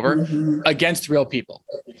over and over against real people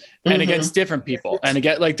and against different people. And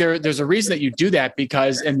again, like there's a reason that you do that,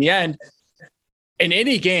 because in the end, in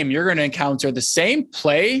any game, you're going to encounter the same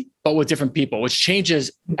play, but with different people, which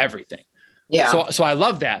changes everything. Yeah. So I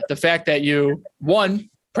love that. The fact that you, 1,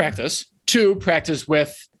 practice, 2, practice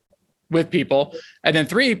with people, and then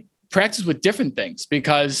 3, practice with different things,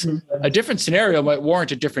 because a different scenario might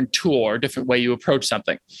warrant a different tool or a different way you approach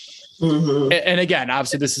something. And again,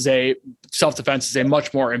 obviously self-defense is a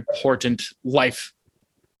much more important life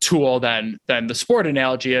tool than the sport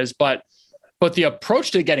analogy is, but the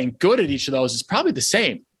approach to getting good at each of those is probably the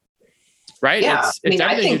same, right? Yeah. It's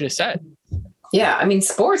everything you just said. Yeah. I mean,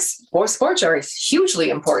 sports are hugely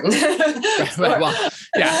important. Well,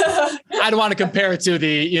 yeah. I don't want to compare it to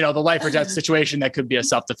the life or death situation that could be a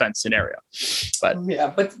self-defense scenario, but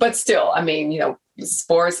yeah, but still, I mean,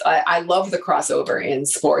 sports, I love the crossover in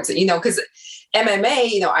sports, because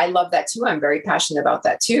MMA, I love that too. I'm very passionate about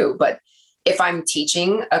that too. But if I'm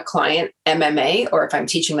teaching a client MMA or if I'm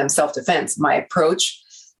teaching them self-defense, my approach,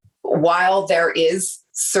 while there is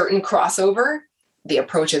certain crossover, the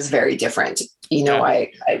approach is very different.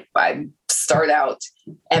 I start out,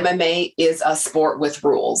 MMA is a sport with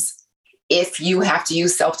rules. If you have to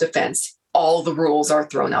use self-defense, all the rules are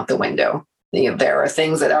thrown out the window. There are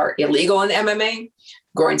things that are illegal in MMA,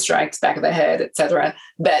 groin strikes, back of the head, etc.,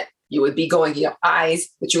 that you would be going, eyes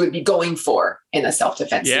that you would be going for in a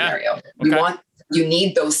self-defense scenario. Okay. You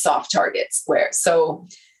need those soft targets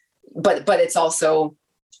but it's also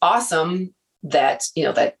awesome that,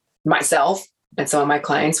 that myself and some of my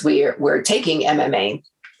clients, we're taking MMA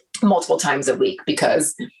multiple times a week,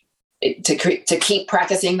 because to keep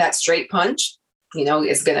practicing that straight punch,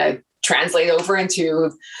 is going to translate over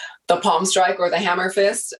into the palm strike or the hammer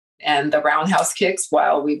fist and the roundhouse kicks,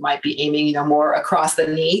 while we might be aiming, more across the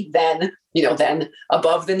knee than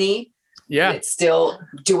above the knee. Yeah. It's still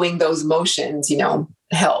doing those motions,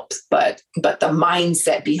 helps, but the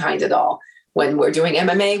mindset behind it all. When we're doing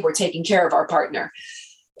MMA, we're taking care of our partner.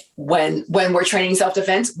 When we're training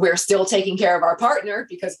self-defense, we're still taking care of our partner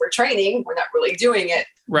because we're training. We're not really doing it.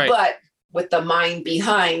 Right. But with the mind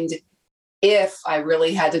behind, if I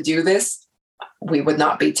really had to do this, we would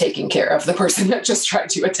not be taking care of the person that just tried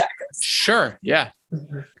to attack us. Sure. Yeah.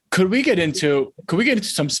 Could we get into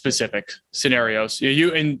some specific scenarios?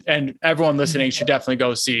 You and everyone listening should definitely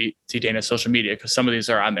go see Dana's social media, because some of these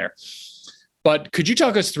are on there. But could you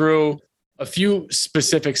talk us through a few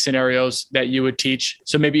specific scenarios that you would teach?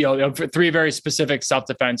 So maybe 3 very specific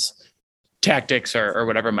self-defense tactics or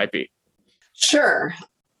whatever it might be. Sure.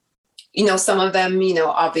 Some of them,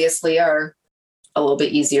 obviously are a little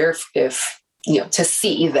bit easier if to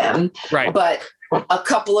see them. Right. But a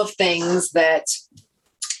couple of things that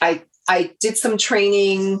I did some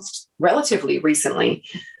training relatively recently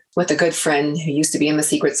with a good friend who used to be in the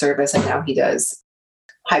Secret Service, and now he does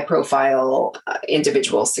high profile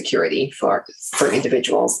individual security for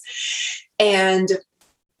individuals. And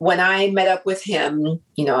when I met up with him,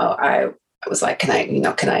 I was like, can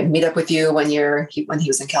I meet up with you when he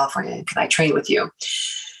was in California? Can I train with you?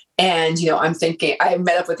 And, I'm thinking, I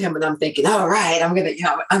met up with him and I'm thinking, all right, I'm going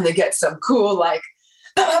to get some cool, like,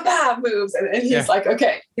 bah, bah, bah moves. And he's like,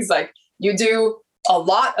 okay. He's like, you do a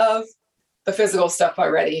lot of the physical stuff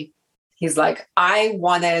already. He's like, I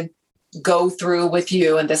want to go through with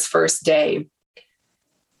you in this first day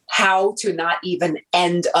how to not even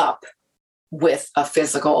end up with a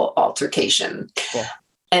physical altercation. Cool.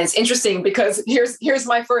 And it's interesting because here's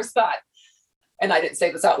my first thought. And I didn't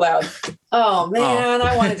say this out loud. Oh man,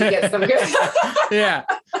 I wanted to get some good. Yeah.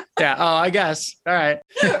 Oh, I guess. All right.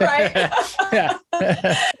 Right. Yeah.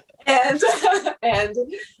 And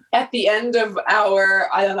at the end of our,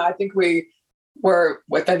 I don't know, I think we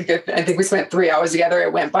spent 3 hours together.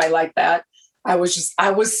 It went by like that. I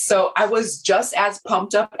was just as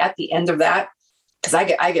pumped up at the end of that, because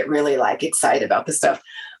I get really like excited about this stuff.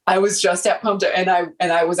 I was just at pumped up, and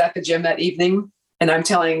I was at the gym that evening, and I'm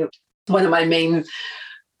telling one of my main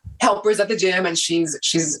helpers at the gym, and she's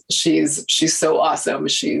so awesome.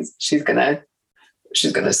 She's gonna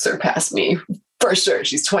surpass me for sure.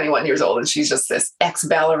 She's 21 years old, and she's just this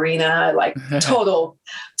ex-ballerina, like total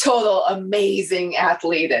amazing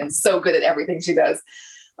athlete, and so good at everything she does.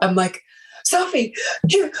 I'm like, Sophie,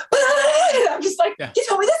 I'm just like, you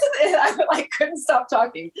told me this, and I like couldn't stop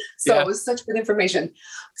talking. So It was such good information.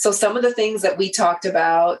 So some of the things that we talked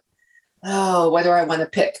about, what do I want to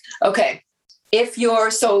pick? Okay.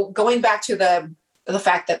 So going back to the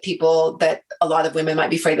fact that a lot of women might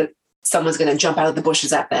be afraid that someone's going to jump out of the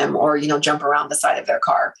bushes at them, or, jump around the side of their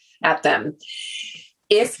car at them.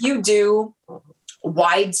 If you do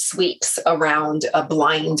wide sweeps around a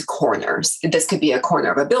blind corners, this could be a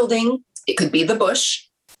corner of a building, it could be the bush.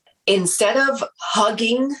 Instead of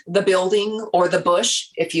hugging the building or the bush,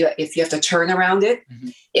 if you have to turn around it,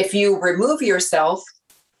 if you remove yourself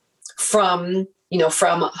from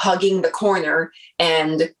hugging the corner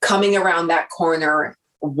and coming around that corner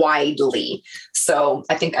widely. So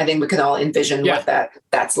I think we can all envision what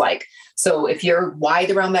that's like. So if you're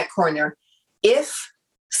wide around that corner, if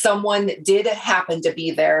someone did happen to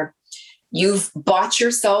be there, you've bought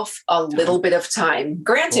yourself a little bit of time.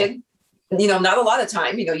 Granted, not a lot of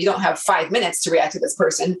time, you don't have 5 minutes to react to this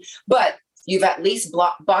person, but you've at least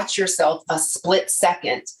bought yourself a split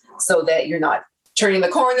second so that you're not turning the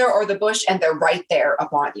corner or the bush and they're right there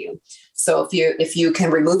upon you. So if you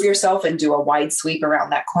can remove yourself and do a wide sweep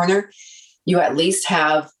around that corner, you at least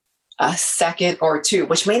have a second or two,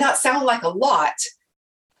 which may not sound like a lot,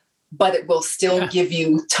 but it will still give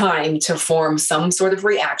you time to form some sort of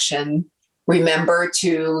reaction. Remember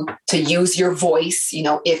to use your voice.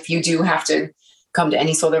 If you do have to come to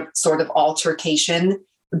any sort of altercation,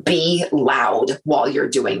 be loud while you're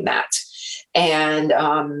doing that. And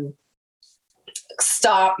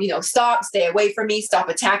stop, stay away from me, stop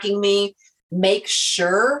attacking me. Make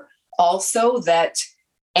sure also that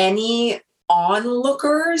any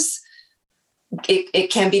onlookers, it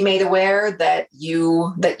can be made aware that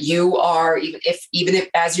you are, even if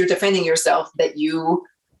as you're defending yourself, that you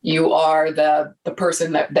are the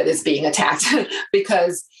person that is being attacked.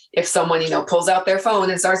 Because if someone, pulls out their phone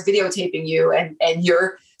and starts videotaping you, and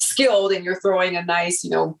you're skilled and you're throwing a nice,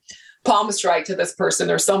 palm strike to this person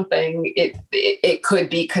or something, it could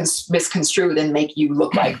be misconstrued and make you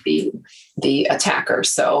look like the attacker.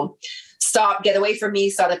 So get away from me,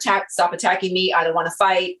 stop attacking me. I don't want to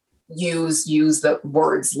fight. Use the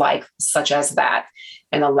words such as that,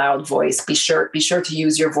 and a loud voice. Be sure to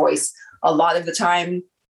use your voice. A lot of the time,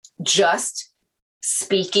 just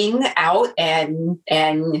speaking out and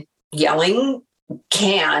yelling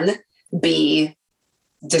can be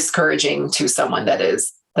discouraging to someone that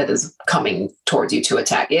is coming towards you to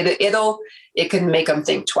attack. It can make them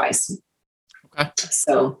think twice. Okay.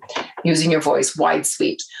 So using your voice, wide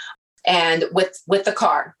sweeps. And with the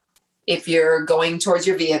car, if you're going towards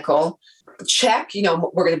your vehicle, check,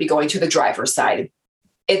 we're going to be going to the driver's side.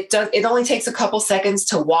 It only takes a couple seconds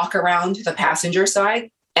to walk around the passenger side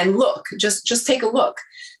and look, just take a look,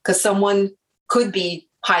 because someone could be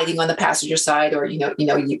hiding on the passenger side, or,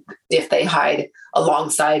 if they hide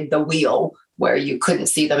alongside the wheel where you couldn't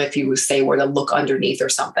see them if you were to look underneath or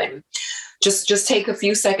something. Just take a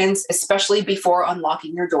few seconds, especially before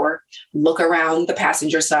unlocking your door. Look around the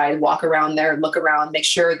passenger side, walk around there, look around, make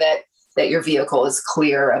sure that your vehicle is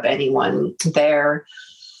clear of anyone there.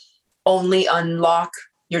 Only unlock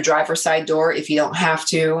your driver's side door if you don't have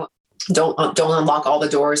to. Don't unlock all the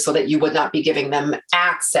doors, so that you would not be giving them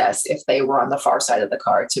access if they were on the far side of the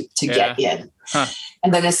car to get in. Huh.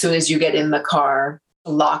 And then as soon as you get in the car,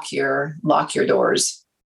 lock your doors,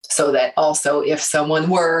 so that also if someone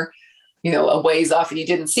were, a ways off and you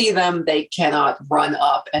didn't see them, they cannot run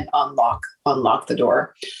up and unlock the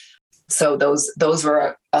door. So those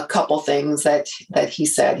were a couple things that he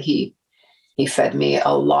said. He fed me a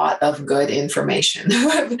lot of good information,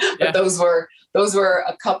 but those were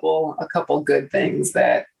a couple good things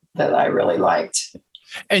that I really liked.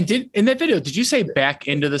 And in that video, did you say back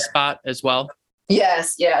into the spot as well?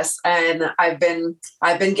 Yes. And I've been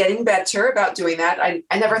getting better about doing that. I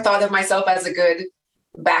never thought of myself as a good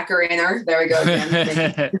backer inner. There we go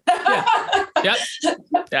again. Yeah.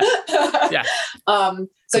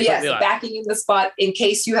 So yes, backing in the spot in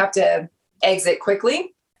case you have to exit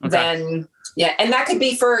quickly. Okay. Then and that could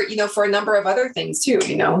be for a number of other things too.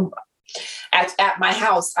 At my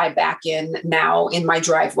house, I back in now in my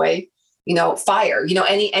driveway. Fire.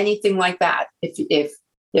 Anything like that. If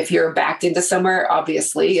If you're backed into somewhere,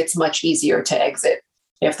 obviously it's much easier to exit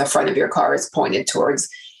if the front of your car is pointed towards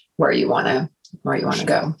where you want to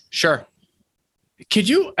go. Sure. Could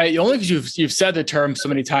you, only because you've said the term so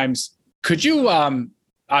many times, could you,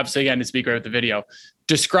 obviously again, to speak right with the video,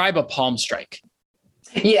 describe a palm strike?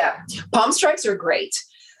 Yeah. Palm strikes are great.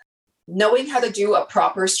 Knowing how to do a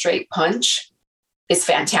proper straight punch is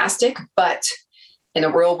fantastic, but in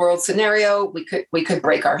a real world scenario, we could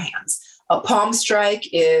break our hands. A palm strike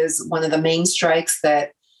is one of the main strikes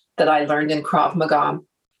that I learned in Krav Maga,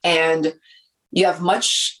 and you have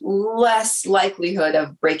much less likelihood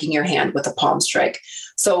of breaking your hand with a palm strike.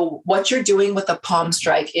 So what you're doing with a palm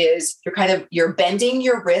strike is you're bending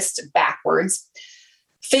your wrist backwards.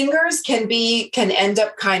 Fingers can end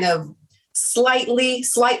up kind of slightly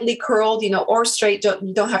curled, or straight.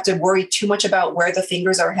 You don't have to worry too much about where the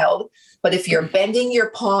fingers are held. But if you're bending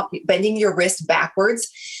your wrist backwards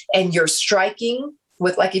and you're striking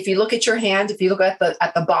with, like, if you look at your hand, if you look at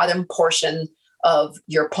the bottom portion of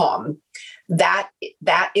your palm, that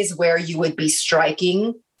is where you would be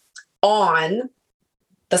striking on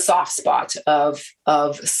the soft spot of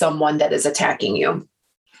someone that is attacking you.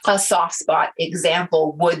 A soft spot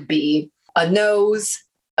example would be a nose,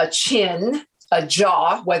 a chin, a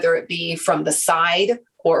jaw, whether it be from the side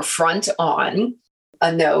or front on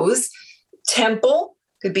a nose. Temple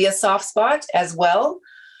could be a soft spot as well.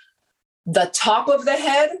 The top of the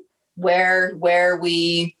head, where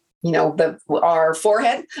we, our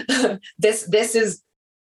forehead, this is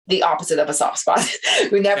the opposite of a soft spot.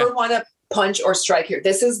 We never want to punch or strike here.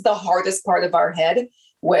 This is the hardest part of our head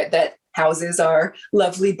that houses our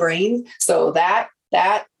lovely brain. So that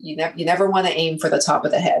you never want to aim for the top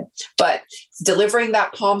of the head, but delivering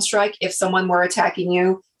that palm strike, if someone were attacking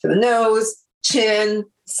you to the nose, chin,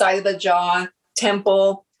 side of the jaw,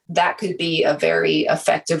 temple, that could be a very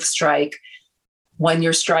effective strike. When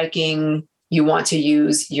you're striking, you want to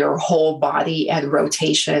use your whole body and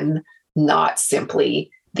rotation, not simply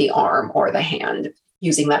the arm or the hand.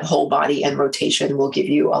 Using that whole body and rotation will give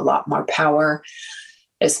you a lot more power,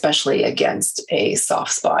 especially against a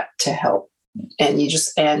soft spot to help. And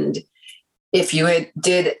if you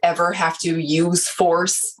did ever have to use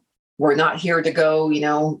force, we're not here to go,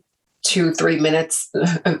 2-3 minutes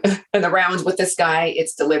in a round with this guy.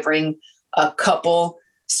 It's delivering a couple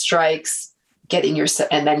strikes, getting yourself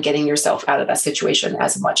out of that situation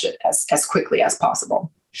as quickly as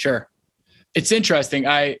possible. Sure. It's interesting.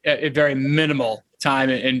 I, at very minimal time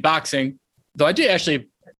in boxing, though I did actually,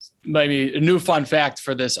 maybe a new fun fact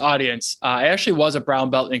for this audience. I actually was a brown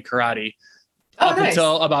belt in karate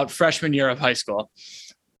until about freshman year of high school.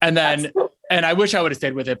 And then, and I wish I would have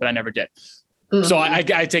stayed with it, but I never did. Mm-hmm. So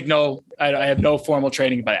I have no formal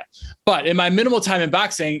training by that. But in my minimal time in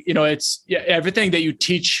boxing, it's everything that you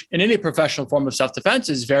teach in any professional form of self-defense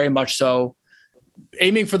is very much so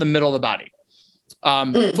aiming for the middle of the body.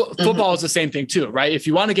 Football is the same thing too, right? If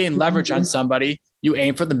you want to gain leverage on somebody, you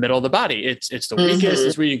aim for the middle of the body. It's the weakest,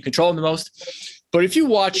 it's where you can control them the most. But if you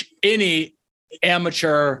watch any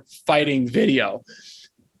amateur fighting video,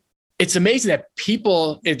 it's amazing that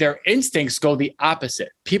people, their instincts go the opposite.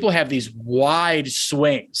 People have these wide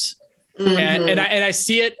swings. And I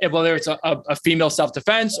see it, whether it's a female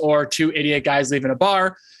self-defense or two idiot guys leaving a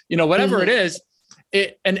bar, whatever it is.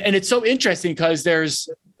 And it's so interesting because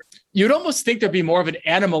you'd almost think there'd be more of an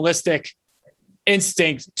animalistic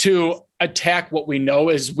instinct to attack what we know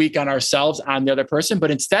is weak on ourselves on the other person. But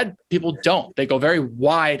instead, people don't. They go very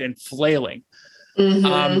wide and flailing.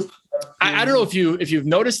 I don't know if you've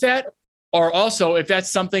noticed that, or also if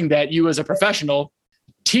that's something that you as a professional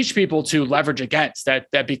teach people to leverage against, that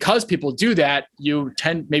because people do that,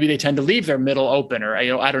 maybe they tend to leave their middle open, or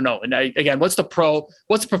I don't know. And again, what's the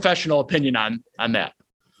professional opinion on that?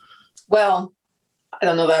 Well, I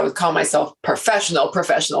don't know that I would call myself professional,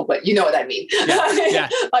 but you know what I mean. Yeah.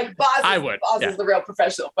 Like Boz is the real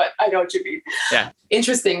professional, but I know what you mean. Yeah.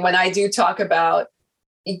 Interesting. When I do talk about,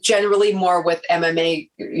 generally more with MMA,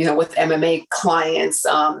 with MMA clients,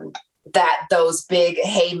 that those big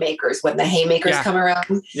haymakers, when the haymakers come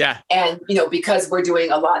around, and because we're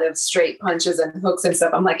doing a lot of straight punches and hooks and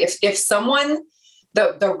stuff, I'm like, if someone,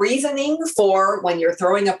 the reasoning for when you're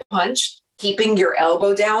throwing a punch, keeping your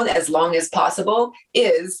elbow down as long as possible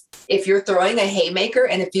is if you're throwing a haymaker,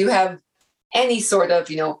 and if you have any sort of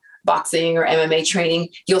boxing or MMA training,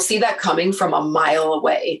 you'll see that coming from a mile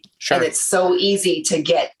away. Sure. And it's so easy to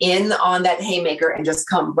get in on that haymaker and just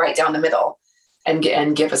come right down the middle and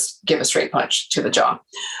give a straight punch to the jaw.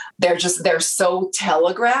 They're so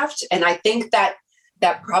telegraphed. And I think that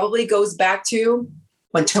probably goes back to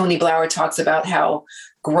when Tony Blauer talks about how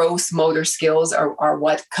gross motor skills are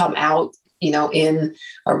what come out in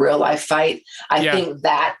a real life fight. I think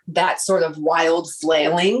that sort of wild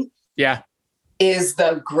flailing is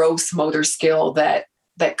the gross motor skill that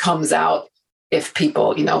comes out if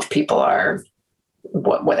people are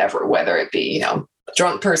whatever, whether it be,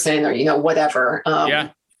 drunk person or, whatever,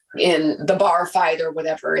 in the bar fight or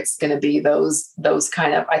whatever, it's going to be those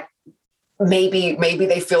kind of, maybe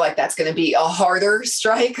they feel like that's going to be a harder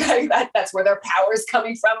strike. That's where their power is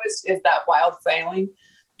coming from is that wild flailing.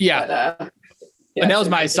 Yeah. But, and that was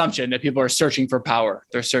my assumption, that people are searching for power.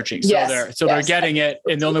 They're searching. So they're getting it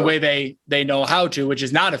in the only way they know how to, which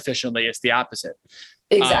is not efficiently. It's the opposite.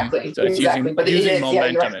 Exactly. So it's using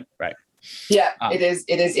momentum. Right. Yeah, it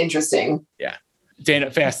is interesting. Yeah.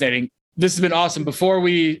 Dana, fascinating. This has been awesome. Before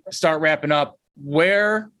we start wrapping up,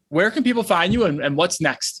 where can people find you and what's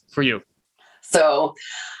next for you? So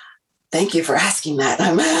thank you for asking that.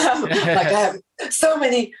 I'm like, I have so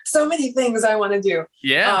many things I want to do.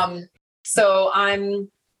 Yeah. So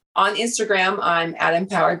I'm on Instagram. I'm at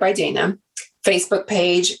Empowered by Dana. Facebook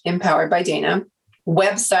page, Empowered by Dana.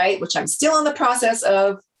 Website, which I'm still in the process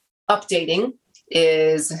of updating,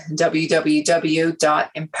 is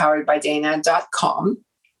www.empoweredbydana.com.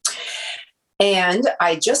 And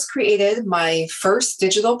I just created my first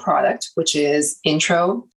digital product, which is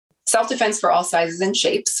Intro Self-Defense for All Sizes and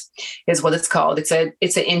Shapes, is what it's called. It's an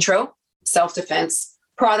intro self-defense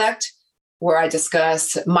product where I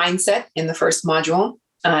discuss mindset in the first module.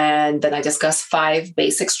 And then I discuss 5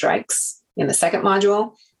 basic strikes in the second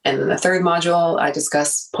module. And then the third module, I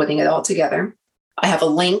discuss putting it all together. I have a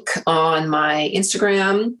link on my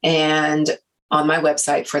Instagram and on my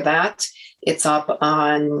website for that. It's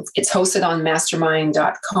hosted on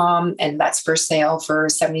mastermind.com, and that's for sale for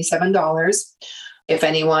 $77. If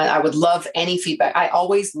anyone, I would love any feedback. I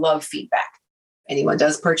always love feedback. Anyone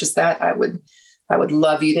does purchase that, I would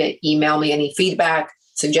love you to email me any feedback,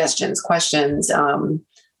 suggestions, questions.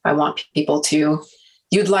 I want people to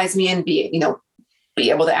utilize me and be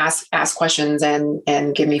able to ask questions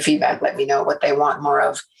and give me feedback. Let me know what they want more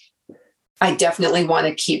of. I definitely want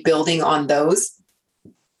to keep building on those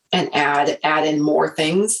and add in more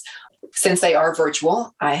things. Since they are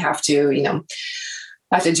virtual, I have to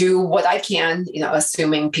do what I can,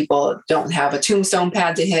 assuming people don't have a tombstone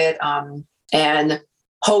pad to hit, and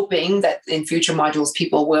hoping that in future modules,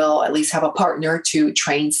 people will at least have a partner to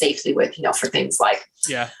train safely with, for things like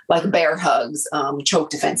bear hugs, choke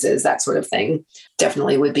defenses, that sort of thing.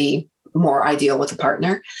 Definitely would be more ideal with a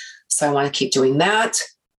partner. So I want to keep doing that.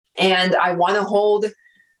 And I want to hold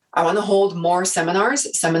more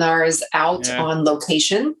seminars out on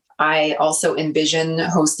location. I also envision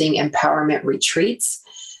hosting empowerment retreats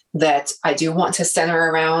that I do want to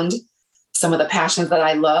center around some of the passions that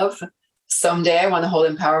I love. Someday I want to hold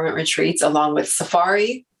empowerment retreats along with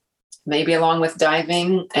safari, maybe along with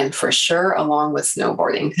diving, and for sure along with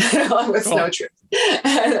snowboarding, along with snow trips,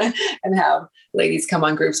 and have ladies come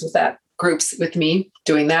on groups with me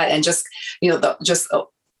doing that. And just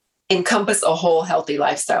encompass a whole healthy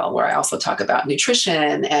lifestyle where I also talk about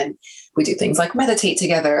nutrition and we do things like meditate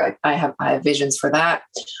together. I have visions for that.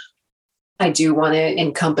 I do want to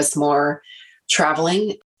encompass more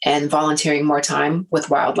traveling and volunteering more time with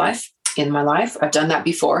wildlife in my life. I've done that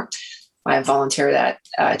before. I volunteered at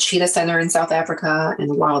a cheetah center in South Africa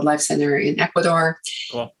and a wildlife center in Ecuador.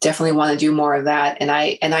 Cool. Definitely want to do more of that. And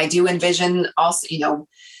I do envision also,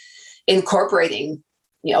 incorporating,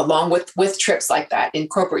 along with trips like that,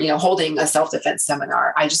 holding a self-defense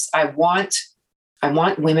seminar. I want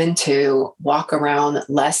women to walk around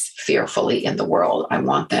less fearfully in the world. I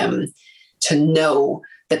want them to know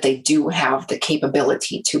that they do have the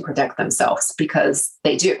capability to protect themselves, because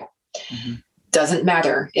they do. Mm-hmm. Doesn't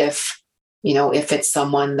matter if it's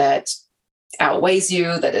someone that outweighs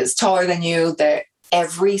you, that is taller than you, that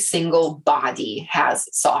every single body has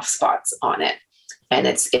soft spots on it. And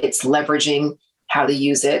it's leveraging how to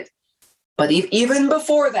use it. But even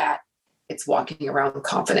before that, it's walking around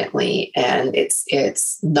confidently, and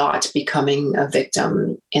it's not becoming a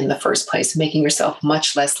victim in the first place, making yourself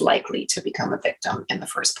much less likely to become a victim in the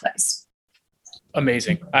first place.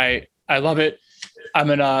 Amazing. I love it. I'm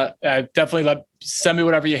going to definitely send me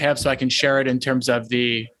whatever you have so I can share it in terms of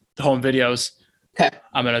the home videos. Okay.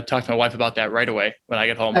 I'm going to talk to my wife about that right away when I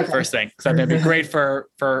get home. Okay. First thing, because I think it'd be great for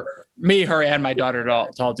me, her, and my daughter to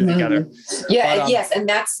all do together. Yeah. But, yes. And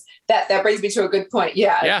that brings me to a good point.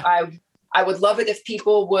 Yeah. I would love it if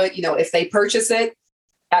people would, if they purchase it,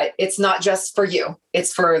 it's not just for you,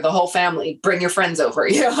 it's for the whole family. Bring your friends over.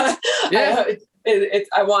 Yeah. I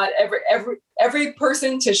want every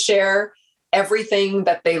person to share everything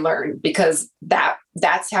that they learn, because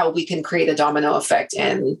that's how we can create a domino effect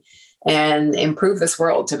and and improve this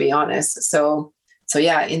world, to be honest. So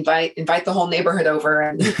yeah, invite the whole neighborhood over,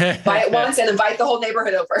 and buy it once and invite the whole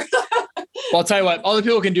neighborhood over. Well, I'll tell you what, all the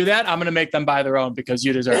people can do that. I'm going to make them buy their own because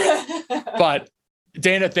you deserve it. But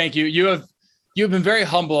Dana, thank you. You've been very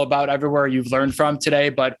humble about everywhere you've learned from today,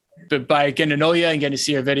 but by getting to know you and getting to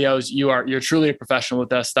see your videos, you're truly a professional with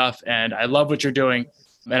that stuff. And I love what you're doing.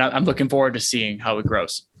 And I'm looking forward to seeing how it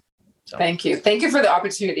grows. So. Thank you. Thank you for the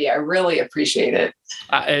opportunity. I really appreciate it.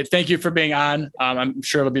 Thank you for being on. I'm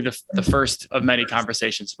sure it'll be the first of many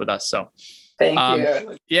conversations with us. So thank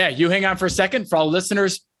you. Yeah, you hang on for a second. For all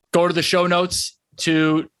listeners, go to the show notes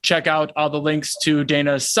to check out all the links to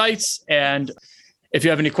Dana's sites. And if you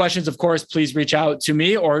have any questions, of course, please reach out to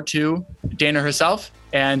me or to Dana herself.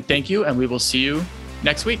 And thank you. And we will see you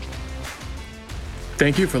next week.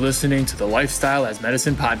 Thank you for listening to the Lifestyle as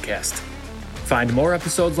Medicine podcast. Find more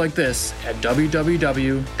episodes like this at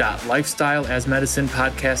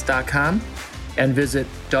www.lifestyleasmedicinepodcast.com and visit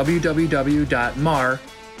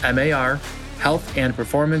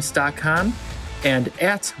www.marhealthandperformance.com and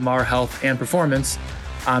at Mar Health and Performance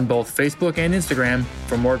on both Facebook and Instagram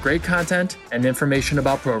for more great content and information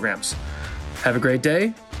about programs. Have a great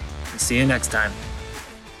day and see you next time.